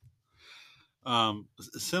Gees.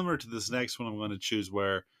 Similar to this next one I'm going to choose,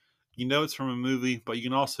 where it's from a movie, but you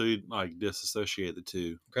can also like disassociate the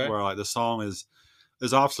two. Okay. Where like the song is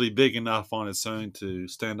obviously big enough on its own to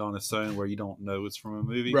stand on its own, where you don't know it's from a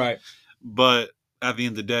movie. Right. But at the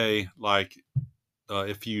end of the day, like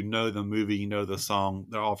if you know the movie, you know the song,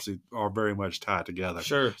 they obviously are very much tied together.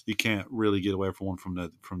 Sure. You can't really get away from one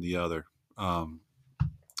from the other.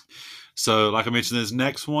 So like I mentioned, this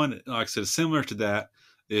next one, like I said, similar to that.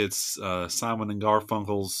 It's Simon and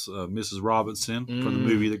Garfunkel's Mrs. Robinson from the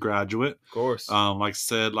movie The Graduate. Of course. Like I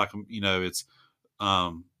said, it's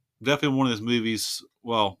definitely one of those movies.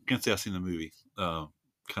 Well, can't say I've seen the movie. Kind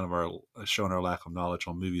of showing our lack of knowledge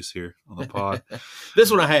on movies here on the pod. This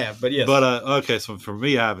one I have, but yes. But okay, so for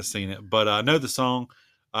me, I haven't seen it, but I know the song.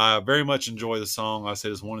 I very much enjoy the song. I said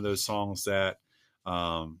it's one of those songs that,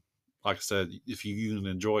 like I said, if you can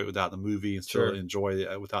enjoy it without the movie and still enjoy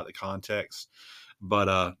it without the context.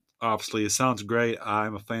 But obviously, it sounds great.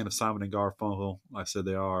 I'm a fan of Simon and Garfunkel. Like I said,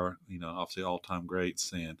 they are, obviously all-time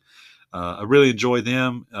greats, and I really enjoy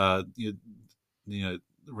them.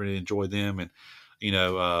 Really enjoy them, and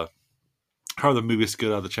how the movie's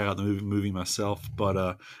good. I have to check out the movie myself. But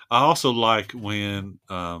I also like when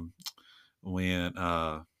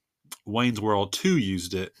Wayne's World 2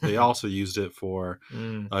 used it. They also used it for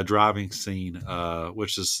a driving scene,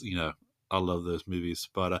 which is, I love those movies.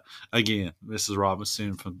 But again, Mrs.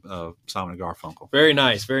 Robinson from Simon and Garfunkel. Very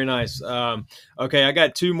nice, very nice. Okay, I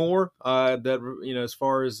got two more that, as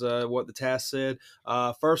far as what the task said.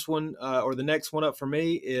 First one, or the next one up for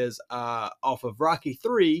me is off of Rocky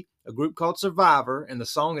 3, a group called Survivor, and the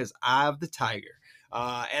song is Eye of the Tiger.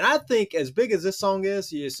 And I think as big as this song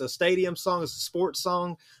is, it's a stadium song, it's a sports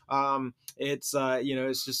song. It's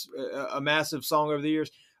just a massive song over the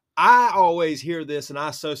years. I always hear this and I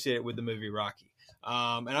associate it with the movie Rocky.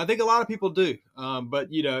 And I think a lot of people do. But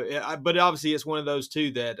obviously it's one of those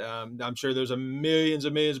two that I'm sure there's millions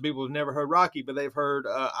and millions of people who've never heard Rocky, but they've heard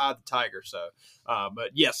Eye of the Tiger. So,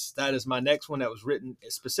 but yes, that is my next one that was written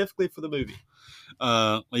specifically for the movie.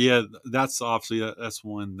 Yeah, that's obviously that's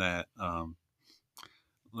one that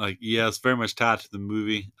like yeah, it's very much tied to the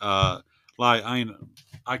movie. Like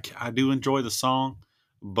I do enjoy the song,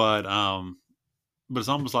 but but it's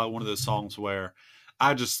almost like one of those songs where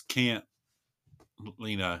I just can't,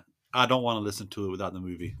 you know, I don't want to listen to it without the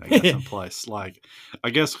movie, I guess, in place. Like, I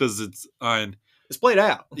guess because it's, It's played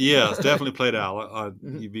out. yeah, it's definitely played out.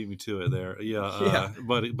 Mhm. You beat me to it there. Yeah, Yeah.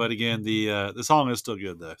 but again, the song is still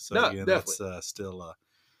good though. So No, again, definitely. that's still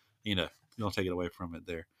you know, you don't take it away from it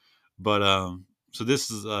there. But so this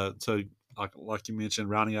is so like you mentioned,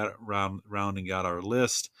 rounding out our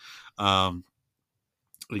list. Um,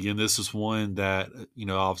 again, this is one that you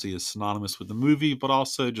know obviously is synonymous with the movie, but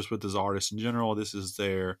also just with his artist in general. This is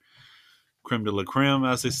their creme de la creme,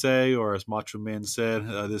 as they say, or as Macho Man said,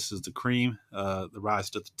 this is the cream, the rise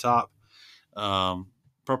to the top. Um,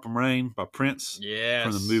 Purple Rain by Prince from the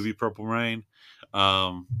Yes. movie Purple Rain.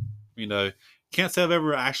 Um, you know, can't say I've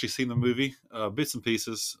ever actually seen the movie, bits and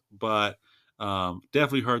pieces, but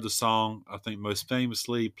definitely heard the song. I think most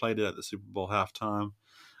famously played it at the Super Bowl halftime.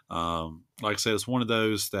 Like I said, it's one of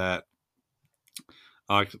those that,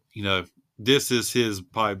 like, you know, this is his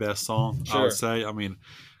probably best song, I would Sure. say. I mean,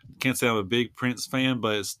 can't say I'm a big Prince fan,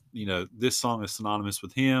 but it's, you know, this song is synonymous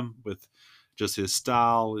with him, with just his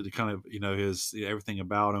style, the kind of, you know, his everything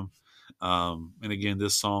about him. And again,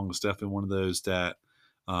 this song is definitely one of those that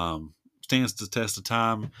stands the test of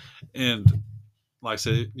time. And like I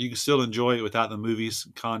said, you can still enjoy it without the movie's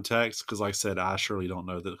context, because, like I said, I surely don't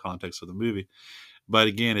know the context of the movie. But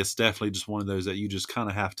again, it's definitely just one of those that you just kind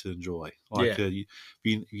of have to enjoy. Like, Yeah.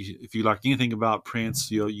 if you like anything about Prince,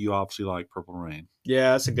 you obviously like Purple Rain.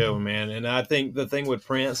 Yeah, that's a good one, man. And I think the thing with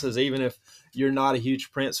Prince is even if you're not a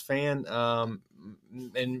huge Prince fan,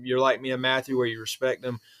 and you're like me and Matthew, where you respect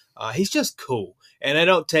him, he's just cool. And I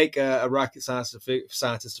don't take a rocket scientist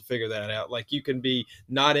to figure that out. Like you can be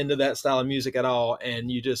not into that style of music at all, and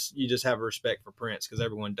you just have a respect for Prince because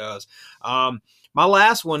everyone does. My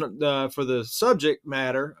last one for the subject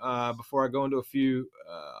matter, before I go into a few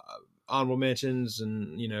honorable mentions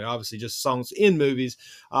and obviously just songs in movies,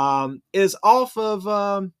 is off of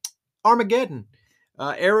Armageddon.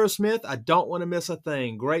 Aerosmith, I don't want to miss a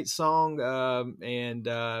thing. Great song. And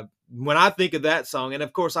when I think of that song, and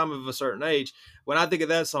of course I'm of a certain age, when I think of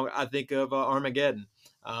that song, I think of Armageddon.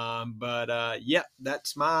 But yeah,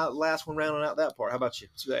 that's my last one rounding out that part. How about you?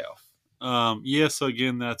 Stay off. Yeah, so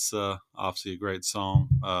again, that's obviously a great song.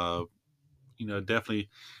 You know, definitely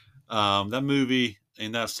that movie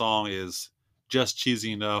and that song is just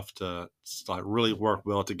cheesy enough to like really work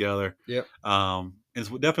well together. Yep. It's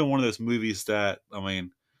definitely one of those movies that I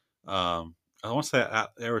mean, I want to say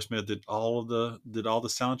Aerosmith did all the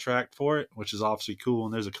soundtrack for it, which is obviously cool.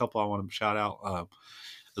 And there's a couple I want to shout out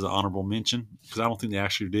as an honorable mention, because I don't think they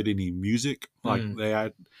actually did any music like Mm. they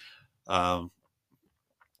had. Um,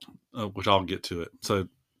 which I'll get to it. So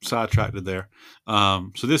sidetracked it there.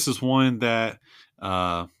 So this is one that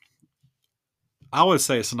I would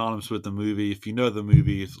say is synonymous with the movie. If you know the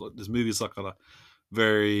movie, this movie is like a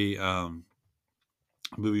very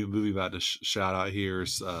movie about to shout out here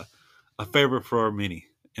is a favorite for many.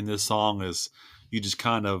 And this song is you just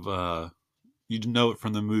kind of you know it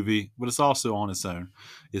from the movie, but it's also on its own.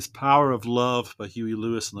 It's "Power of Love" by Huey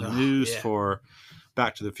Lewis and the Oh, News yeah. for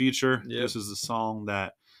Back to the Future. Yep. This is the song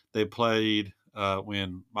that they played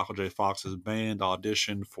when Michael J. Fox's band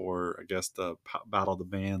auditioned for, I guess, the Battle of the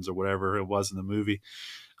Bands or whatever it was in the movie.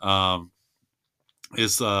 Um,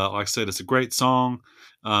 it's like I said, it's a great song.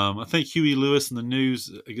 I think Huey Lewis and the News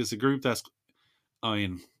is a group that's, I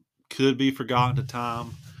mean, could be forgotten to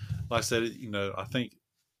time. Like I said, you know, I think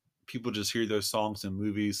people just hear those songs in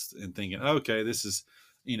movies and thinking, okay, this is,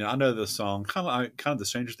 you know, I know this song, kind of the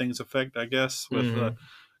Stranger Things effect, I guess, with Mm-hmm.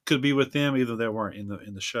 could be with them, either they weren't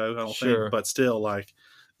in the show, I don't think, Sure. but still, like,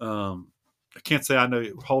 I can't say I know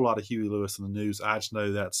a whole lot of Huey Lewis in the News. I just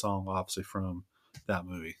know that song obviously from that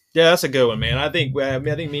movie. Yeah, that's a good one, man. I think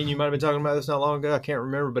me and you might have been talking about this not long ago. I can't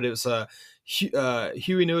remember, but it was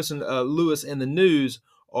Huey Lewis and the News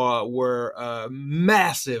were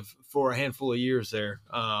massive for a handful of years there.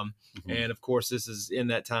 Mm-hmm. And of course, this is in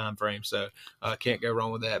that time frame, so can't go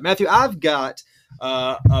wrong with that. Matthew, I've got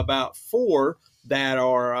about four that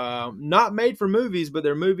are not made for movies, but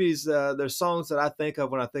they're movies. They're songs that I think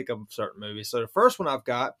of when I think of certain movies. So the first one I've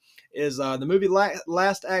got is the movie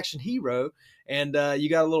Last Action Hero, and you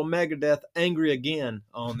got a little Megadeth "Angry Again"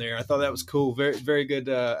 on there. I thought that was cool. Very, very good.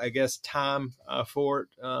 I guess time for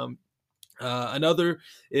it. Another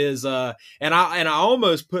is and I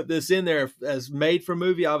almost put this in there as made for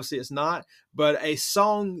movie. Obviously, it's not, but a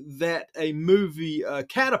song that a movie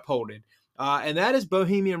catapulted, and that is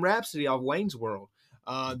 "Bohemian Rhapsody" off Wayne's World.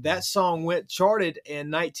 That song went charted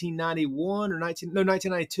in 1991 or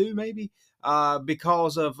 1992 maybe,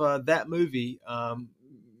 because of that movie.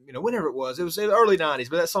 Whenever it was in the early 90s,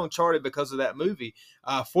 but that song charted because of that movie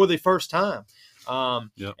for the first time.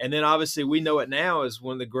 Yep. And then obviously we know it now as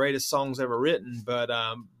one of the greatest songs ever written.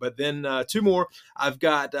 But then two more. I've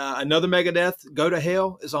got another Megadeth, "Go to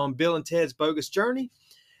Hell" is on Bill and Ted's Bogus Journey.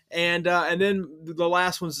 And then the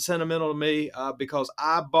last one's sentimental to me because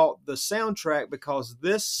I bought the soundtrack because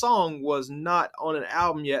this song was not on an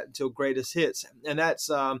album yet until Greatest Hits, and that's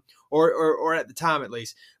or at the time at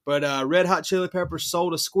least. But Red Hot Chili Peppers'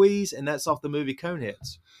 "Soul to Squeeze," and that's off the movie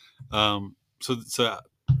Coneheads. So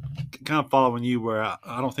kind of following you where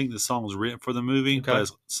I don't think the song was written for the movie, Okay. but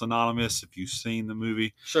it's synonymous if you've seen the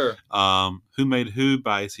movie. Sure. Who Made Who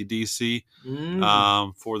by AC/DC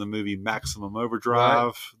for the movie Maximum Overdrive.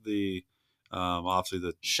 Right. The obviously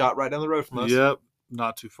the shot right down the road from us. Yep,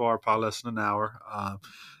 not too far, probably less than an hour.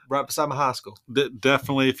 Right beside my high school.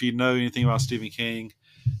 Definitely, if you know anything about Stephen King,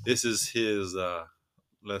 this is his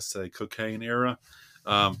let's say cocaine era,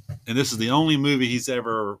 and this is the only movie he's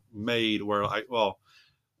ever made where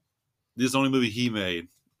this is the only movie he made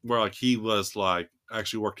where he was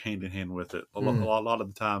actually worked hand in hand with it. A lot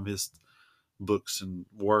of the time his books and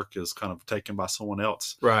work is kind of taken by someone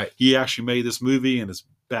else. Right. He actually made this movie and it's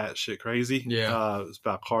batshit crazy. Yeah. It's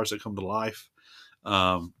about cars that come to life.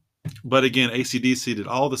 But again, AC/DC did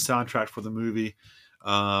all the soundtrack for the movie.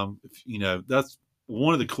 That's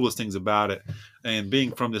one of the coolest things about it. And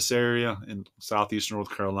being from this area in southeastern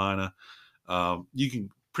North Carolina, you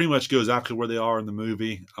can pretty much go exactly where they are in the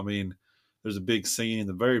movie. I mean, there's a big scene in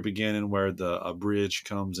the very beginning where a bridge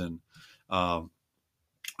comes and a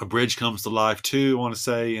bridge comes to life too, I want to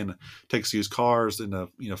say, and takes these cars and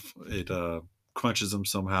it crunches them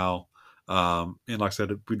somehow. And like I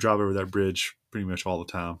said, we drive over that bridge pretty much all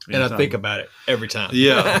the time. And I think about it every time.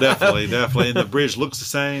 Yeah, definitely. And the bridge looks the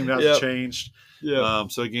same, hasn't changed. Yeah.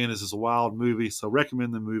 So again, this is a wild movie. So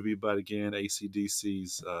recommend the movie, but again,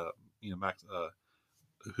 AC/DC's,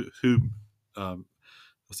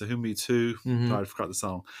 Who Meets Who? Mm-hmm. I forgot the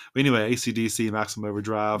song. But anyway, AC/DC, Maximum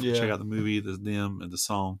Overdrive. Yeah. Check out the movie, them, and the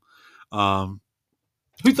song.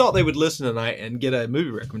 Who thought they would listen tonight and get a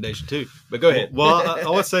movie recommendation too? But go ahead. Well, I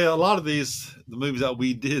would say a lot of the movies that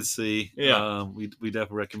we did see, we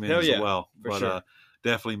definitely recommend as well. But sure.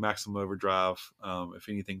 Definitely Maximum Overdrive. If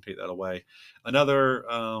anything, take that away. Another,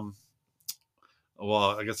 I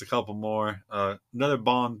guess a couple more. Another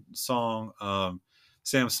Bond song.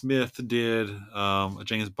 Sam Smith did a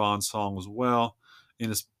James Bond song as well,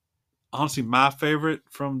 and it's honestly my favorite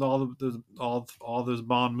from all those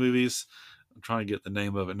Bond movies. I'm trying to get the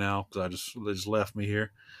name of it now because they just left me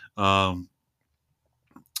here. Writing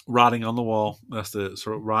on the Wall. That's the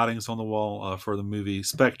sort of writings on the wall for the movie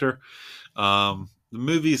Spectre. The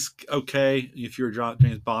movie's okay. If you're a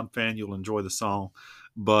James Bond fan, you'll enjoy the song.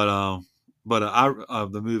 But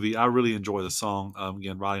the movie, I really enjoy the song.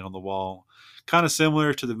 Again, Writing on the Wall. Kind of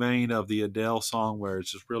similar to the vein of the Adele song, where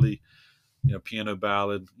it's just really, piano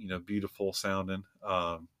ballad, beautiful sounding.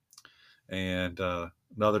 And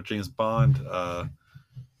another James Bond,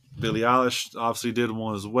 Billie Eilish obviously did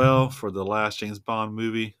one as well for the last James Bond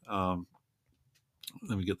movie.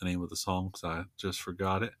 Let me get the name of the song because I just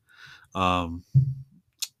forgot it. Sorry,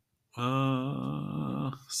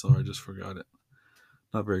 I just forgot it.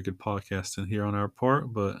 Not very good podcasting here on our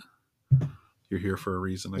part, but you're here for a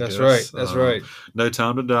reason, I guess. That's right. No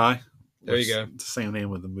Time to Die. There you go. It's the same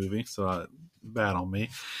name of the movie, so bad on me.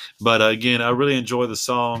 But again, I really enjoy the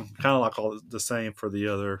song. Kind of like all the same for the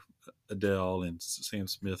other Adele and Sam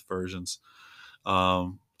Smith versions.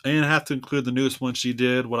 And I have to include the newest one she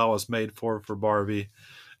did, What I Was Made For Barbie.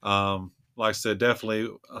 Like I said, definitely,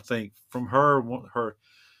 I think from her,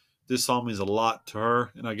 this song means a lot to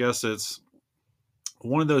her. And I guess it's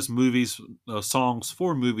one of those songs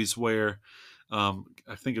for movies where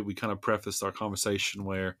I think we kind of prefaced our conversation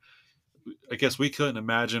where I guess we couldn't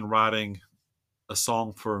imagine writing a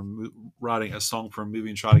song for a movie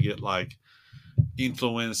and try to get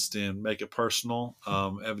influenced and make it personal.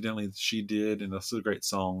 Evidently she did, and that's a great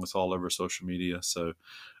song. It's all over social media, so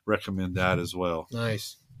recommend that as well.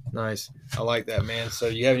 Nice. I like that, man. So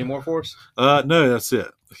you have any more for us? No, that's it.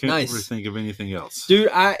 I can't really think of anything else. Dude,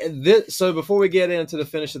 so before we get into the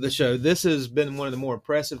finish of the show, this has been one of the more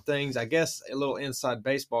impressive things. I guess a little inside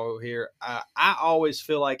baseball here. I always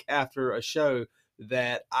feel like after a show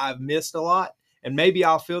that I've missed a lot, and maybe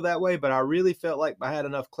I'll feel that way, but I really felt like I had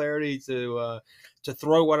enough clarity to to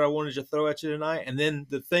throw what I wanted to throw at you tonight, and then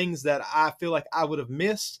the things that I feel like I would have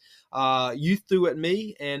missed, you threw at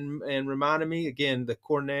me and reminded me again the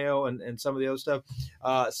Cornell and some of the other stuff.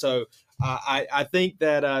 I think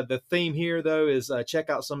that the theme here though is check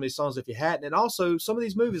out some of these songs if you hadn't, and also some of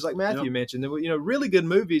these movies like Matthew mentioned. Really good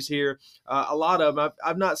movies here. A lot of them.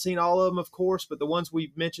 I've not seen all of them, of course, but the ones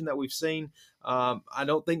we've mentioned that we've seen, I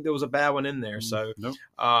don't think there was a bad one in there. So, nope.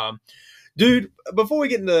 Dude, before we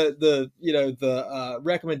get into the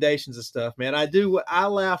recommendations and stuff, man, I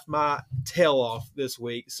laughed my tail off this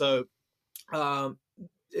week. So,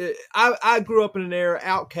 I grew up in an era.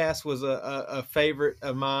 Outkast was a favorite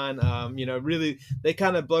of mine. Really, they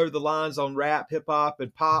kind of blurred the lines on rap, hip hop,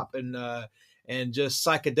 and pop, and just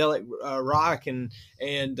psychedelic rock,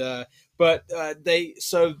 but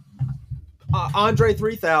Andre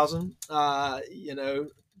 3000,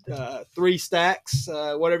 Three Stacks,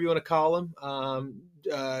 whatever you want to call him,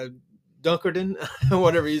 Dunkerton,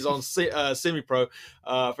 whatever he's on, semi-pro,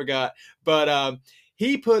 forgot, but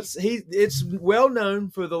it's well known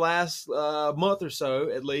for the last month or so,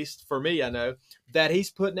 at least for me, I know that he's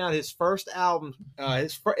putting out his first album,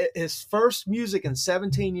 his first music in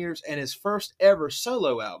 17 years, and his first ever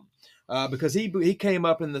solo album. Because he came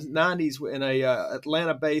up in the 90s in a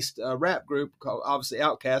Atlanta-based rap group called, obviously,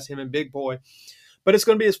 Outkast, him and Big Boy. But it's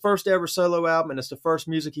going to be his first ever solo album, and it's the first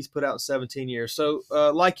music he's put out in 17 years. So,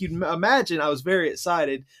 like you'd imagine, I was very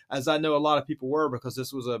excited, as I know a lot of people were, because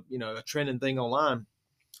this was a trending thing online.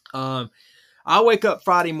 I wake up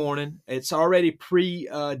Friday morning. It's already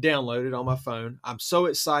pre-downloaded on my phone. I'm so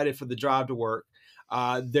excited for the drive to work.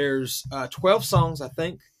 There's 12 songs, I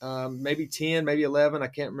think, maybe 10, maybe 11. I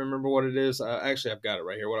can't remember what it is. Actually, I've got it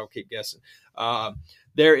right here. What I'll keep guessing.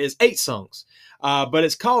 There is 8 songs, but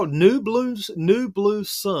it's called New Blue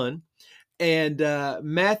Sun. And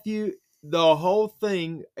Matthew, the whole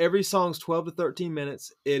thing, every song's 12 to 13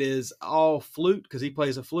 minutes. It is all flute because he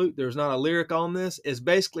plays a flute. There's not a lyric on this. It's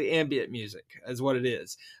basically ambient music is what it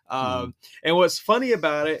is. And what's funny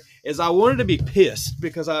about it is I wanted to be pissed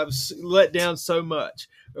because I was let down so much.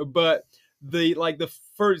 But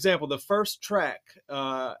for example, the first track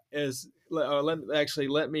is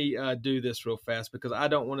let me do this real fast because I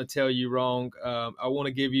don't want to tell you wrong. I want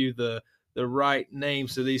to give you the right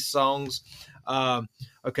names to these songs.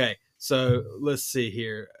 Okay. So let's see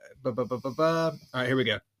here. All right, here we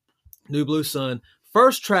go. New Blue Sun.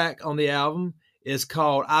 First track on the album is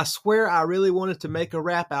called I Swear I Really Wanted to Make a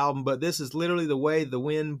Rap Album, but this is literally the way the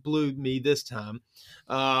wind blew me this time.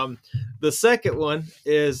 The second one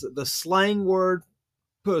is the slang word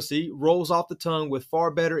pussy rolls off the tongue with far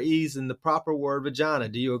better ease than the proper word vagina.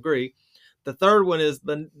 Do you agree? The third one is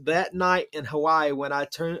that night in Hawaii when I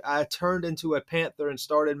turned into a panther and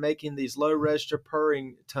started making these low register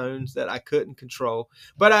purring tones that I couldn't control.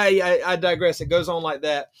 But I digress. It goes on like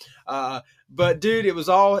that. But dude,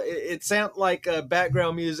 it sounded like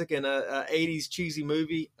background music in a 80s cheesy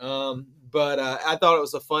movie. But I thought it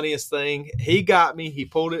was the funniest thing. He got me. He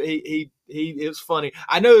pulled it. It was funny.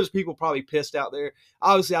 I know there's people probably pissed out there.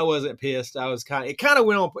 Obviously, I wasn't pissed. It kind of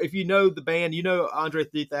went on. If you know the band, you know Andre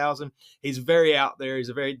 3000. He's very out there. He's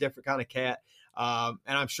a very different kind of cat. And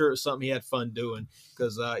I'm sure it's something he had fun doing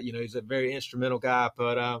because, he's a very instrumental guy.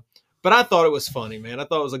 But I thought it was funny, man. I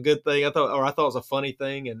thought it was a good thing. I thought it was a funny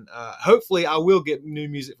thing. And hopefully I will get new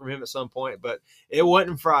music from him at some point. But it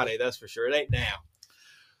wasn't Friday, that's for sure. It ain't now.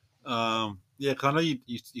 Yeah, because I know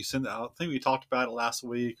you sent that. I think we talked about it last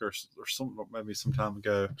week or maybe some time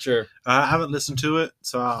ago. Sure. I haven't listened to it,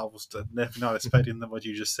 so I was definitely not expecting what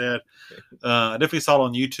you just said. I definitely saw it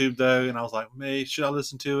on YouTube though, and I was like, "Hey, should I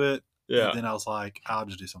listen to it?" Yeah. And then I was like, "I'll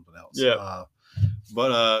just do something else." Yeah.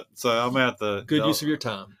 So I may have to good use of your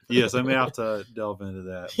time. Yes, I may have to delve into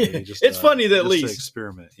that. It's funny that at least to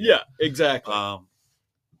experiment. Yeah, exactly.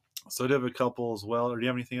 So do you have a couple as well, or do you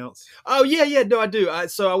have anything else? Oh yeah, no, I do. I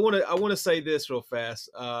want to say this real fast.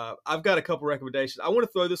 I've got a couple recommendations. I want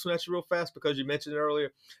to throw this one at you real fast because you mentioned it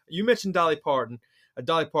earlier. You mentioned Dolly Parton,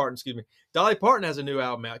 excuse me. Dolly Parton has a new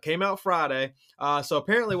album out. It came out Friday. So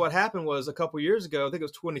apparently, what happened was a couple years ago, I think it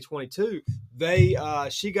was 2022.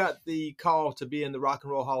 She got the call to be in the Rock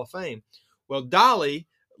and Roll Hall of Fame. Well, Dolly,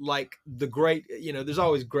 like the great, there's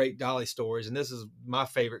always great Dolly stories, and this is my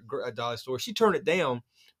favorite Dolly story. She turned it down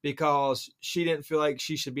because she didn't feel like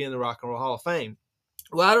she should be in the Rock and Roll Hall of Fame.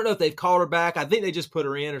 Well, I don't know if they've called her back. I think they just put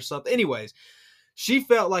her in or something. Anyways, she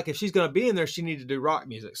felt like if she's going to be in there, she needed to do rock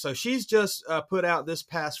music. So she's just put out this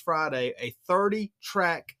past Friday a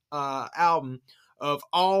 30-track album of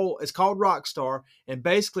it's called Rockstar. And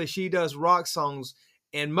basically she does rock songs,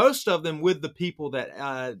 and most of them with the people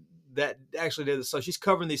that that actually did this. So she's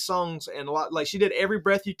covering these songs, and a lot, like she did "Every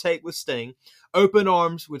Breath You Take" with Sting, "Open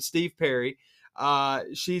Arms" with Steve Perry.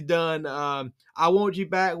 She's done "I Want You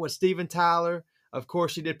Back" with Steven Tyler. Of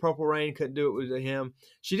course, she did "Purple Rain." Couldn't do it with him.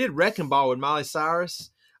 She did "Wrecking Ball" with Miley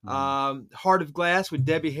Cyrus. "Heart of Glass" with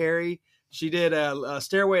Debbie Harry. She did a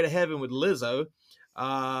 "Stairway to Heaven" with Lizzo.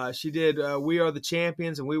 She did "We Are the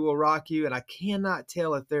Champions" and "We Will Rock You," and I cannot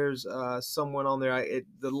tell if there's someone on there.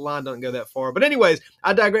 The line doesn't go that far, but anyways,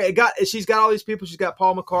 I digress. She's got all these people. She's got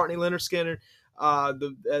Paul McCartney, Leonard Skinner,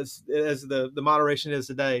 as the moderation is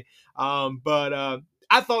today. But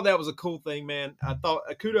I thought that was a cool thing, man. I thought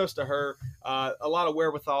kudos to her. A lot of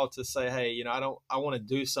wherewithal to say, hey, I want to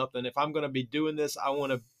do something. If I'm going to be doing this, I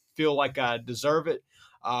want to feel like I deserve it.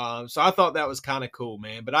 So I thought that was kind of cool,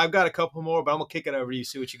 man. But I've got a couple more, but I'm gonna kick it over to you.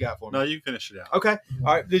 See what you got for me. No, you finish it out. Okay.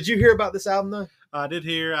 All right. Did you hear about this album though? I did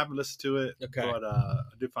hear. I haven't listened to it. Okay. But I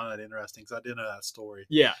do find that interesting because I did know that story.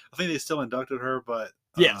 Yeah. I think they still inducted her, but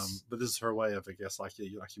yes. But this is her way of, I guess, like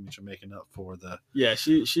you mentioned, making up for the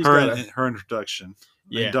she's her introduction.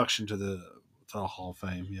 Yeah. Induction to the Hall of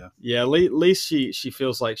Fame. Yeah. Yeah. At least she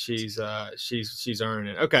feels like she's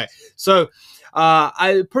earning it. Okay. So.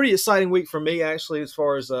 A pretty exciting week for me, actually, as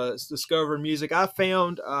far as discovering music. I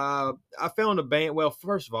found a band. Well,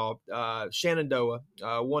 first of all, Shenandoah,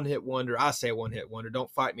 one-hit wonder. I say one-hit wonder. Don't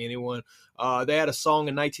fight me, anyone. They had a song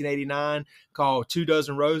in 1989 called "Two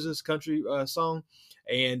Dozen Roses," country song,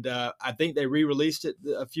 and I think they re-released it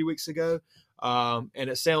a few weeks ago. And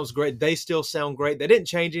it sounds great. They still sound great. They didn't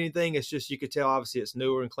change anything. It's just, you could tell obviously it's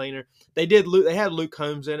newer and cleaner. They had Luke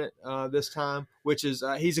Combs in it this time, which is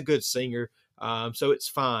he's a good singer. So it's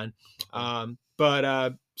fine.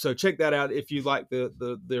 So check that out if you like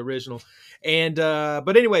the original. And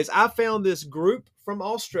but anyways, I found this group from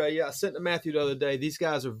Australia. I sent to Matthew the other day. These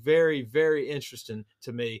guys are very, very interesting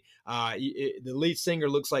to me. The lead singer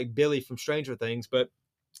looks like Billy from Stranger Things, but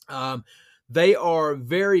they are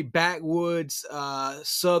very backwoods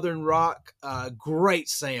southern rock, great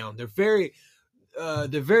sound. They're very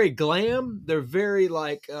glam. They're very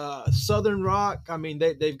like southern rock. I mean,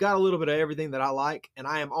 they've got a little bit of everything that I like, and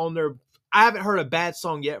I am on their. I haven't heard a bad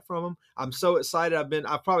song yet from them. I'm so excited.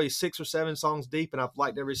 I've probably 6 or 7 songs deep, and I've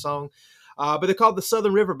liked every song. But they're called the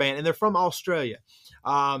Southern River Band, and they're from Australia.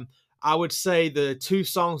 I would say the 2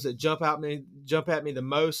 songs that jump at me the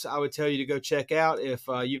most, I would tell you to go check out if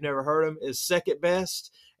you've never heard them, is "Second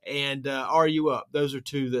Best" and "Are You Up." Those are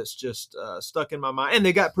 2 that's just stuck in my mind, and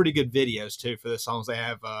they got pretty good videos too for the songs. They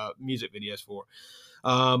have music videos for.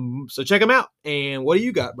 So check them out. And what do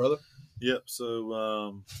you got, brother? Yep.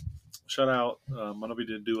 So shout out. I know we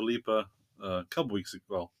did Dua Lipa a couple weeks ago.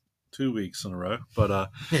 Well, 2 weeks in a row, but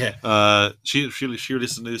she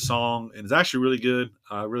released a new song, and it's actually really good.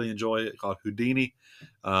 I really enjoy it, called "Houdini."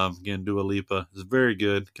 Again, Dua Lipa is very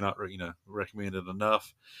good. Cannot recommend it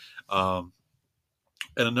enough. And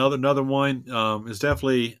another one is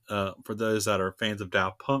definitely for those that are fans of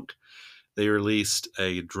Daft Punk. They released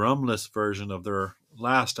a drumless version of their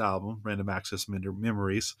last album, Random Access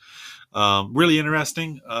Memories. Really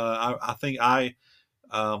interesting. I think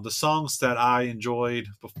the songs that I enjoyed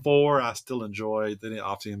before, I still enjoy. They didn't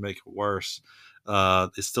often make it worse.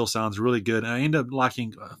 It still sounds really good. And I ended up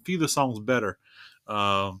liking a few of the songs better.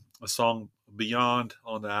 A song "Beyond"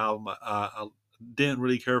 on the album, I didn't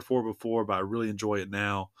really care for before, but I really enjoy it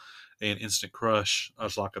now. And "Instant Crush," I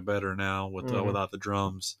just like it better now without the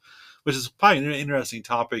drums, which is probably an interesting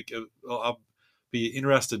topic. I'll be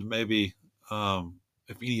interested maybe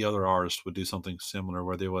if any other artist would do something similar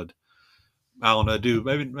where they would, I don't know,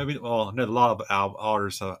 maybe. Well, I know a lot of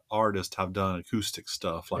artists have done acoustic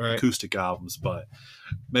stuff, like acoustic albums, but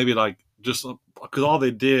maybe like just because all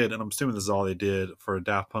they did, and I'm assuming this is all they did for a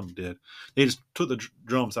Daft Punk did, they just took the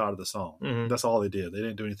drums out of the song. Mm-hmm. That's all they did. They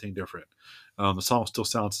didn't do anything different. The song still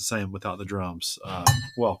sounds the same without the drums.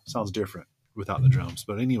 Sounds different without the drums.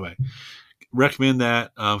 But anyway, recommend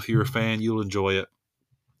that. If you're a fan, you'll enjoy it.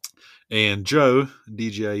 And Joe,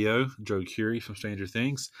 Joe Curie from Stranger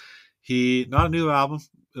Things, not a new album.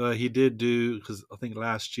 He did do, because I think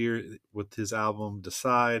last year with his album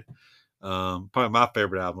Decide, probably my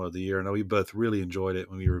favorite album of the year. I know we both really enjoyed it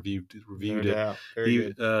when we reviewed it.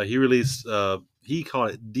 He released, he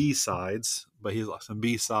called it D-sides, but he's like some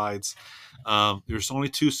B-sides. There's only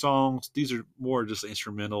 2 songs. These are more just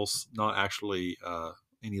instrumentals, not actually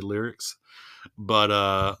any lyrics.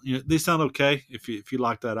 But they sound okay if you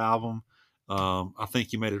like that album. I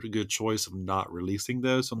think you made a good choice of not releasing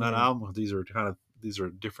those on that album. These are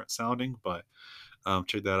different sounding, but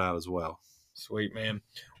check that out as well. Sweet, man.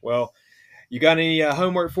 Well, you got any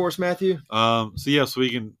homework for us, Matthew? So we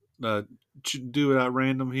can do it at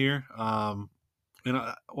random here. And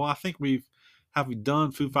I think have we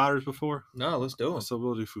done Foo Fighters before? No, let's do them. So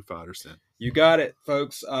we'll do Foo Fighters then. You got it,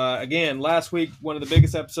 folks. Again, last week, one of the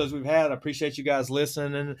biggest episodes we've had. I appreciate you guys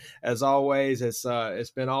listening. As always,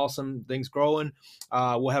 it's been awesome. Things growing.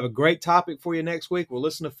 We'll have a great topic for you next week. We'll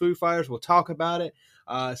listen to Foo Fighters. We'll talk about it.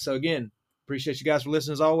 So again, appreciate you guys for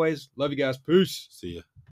listening as always. Love you guys. Peace. See ya.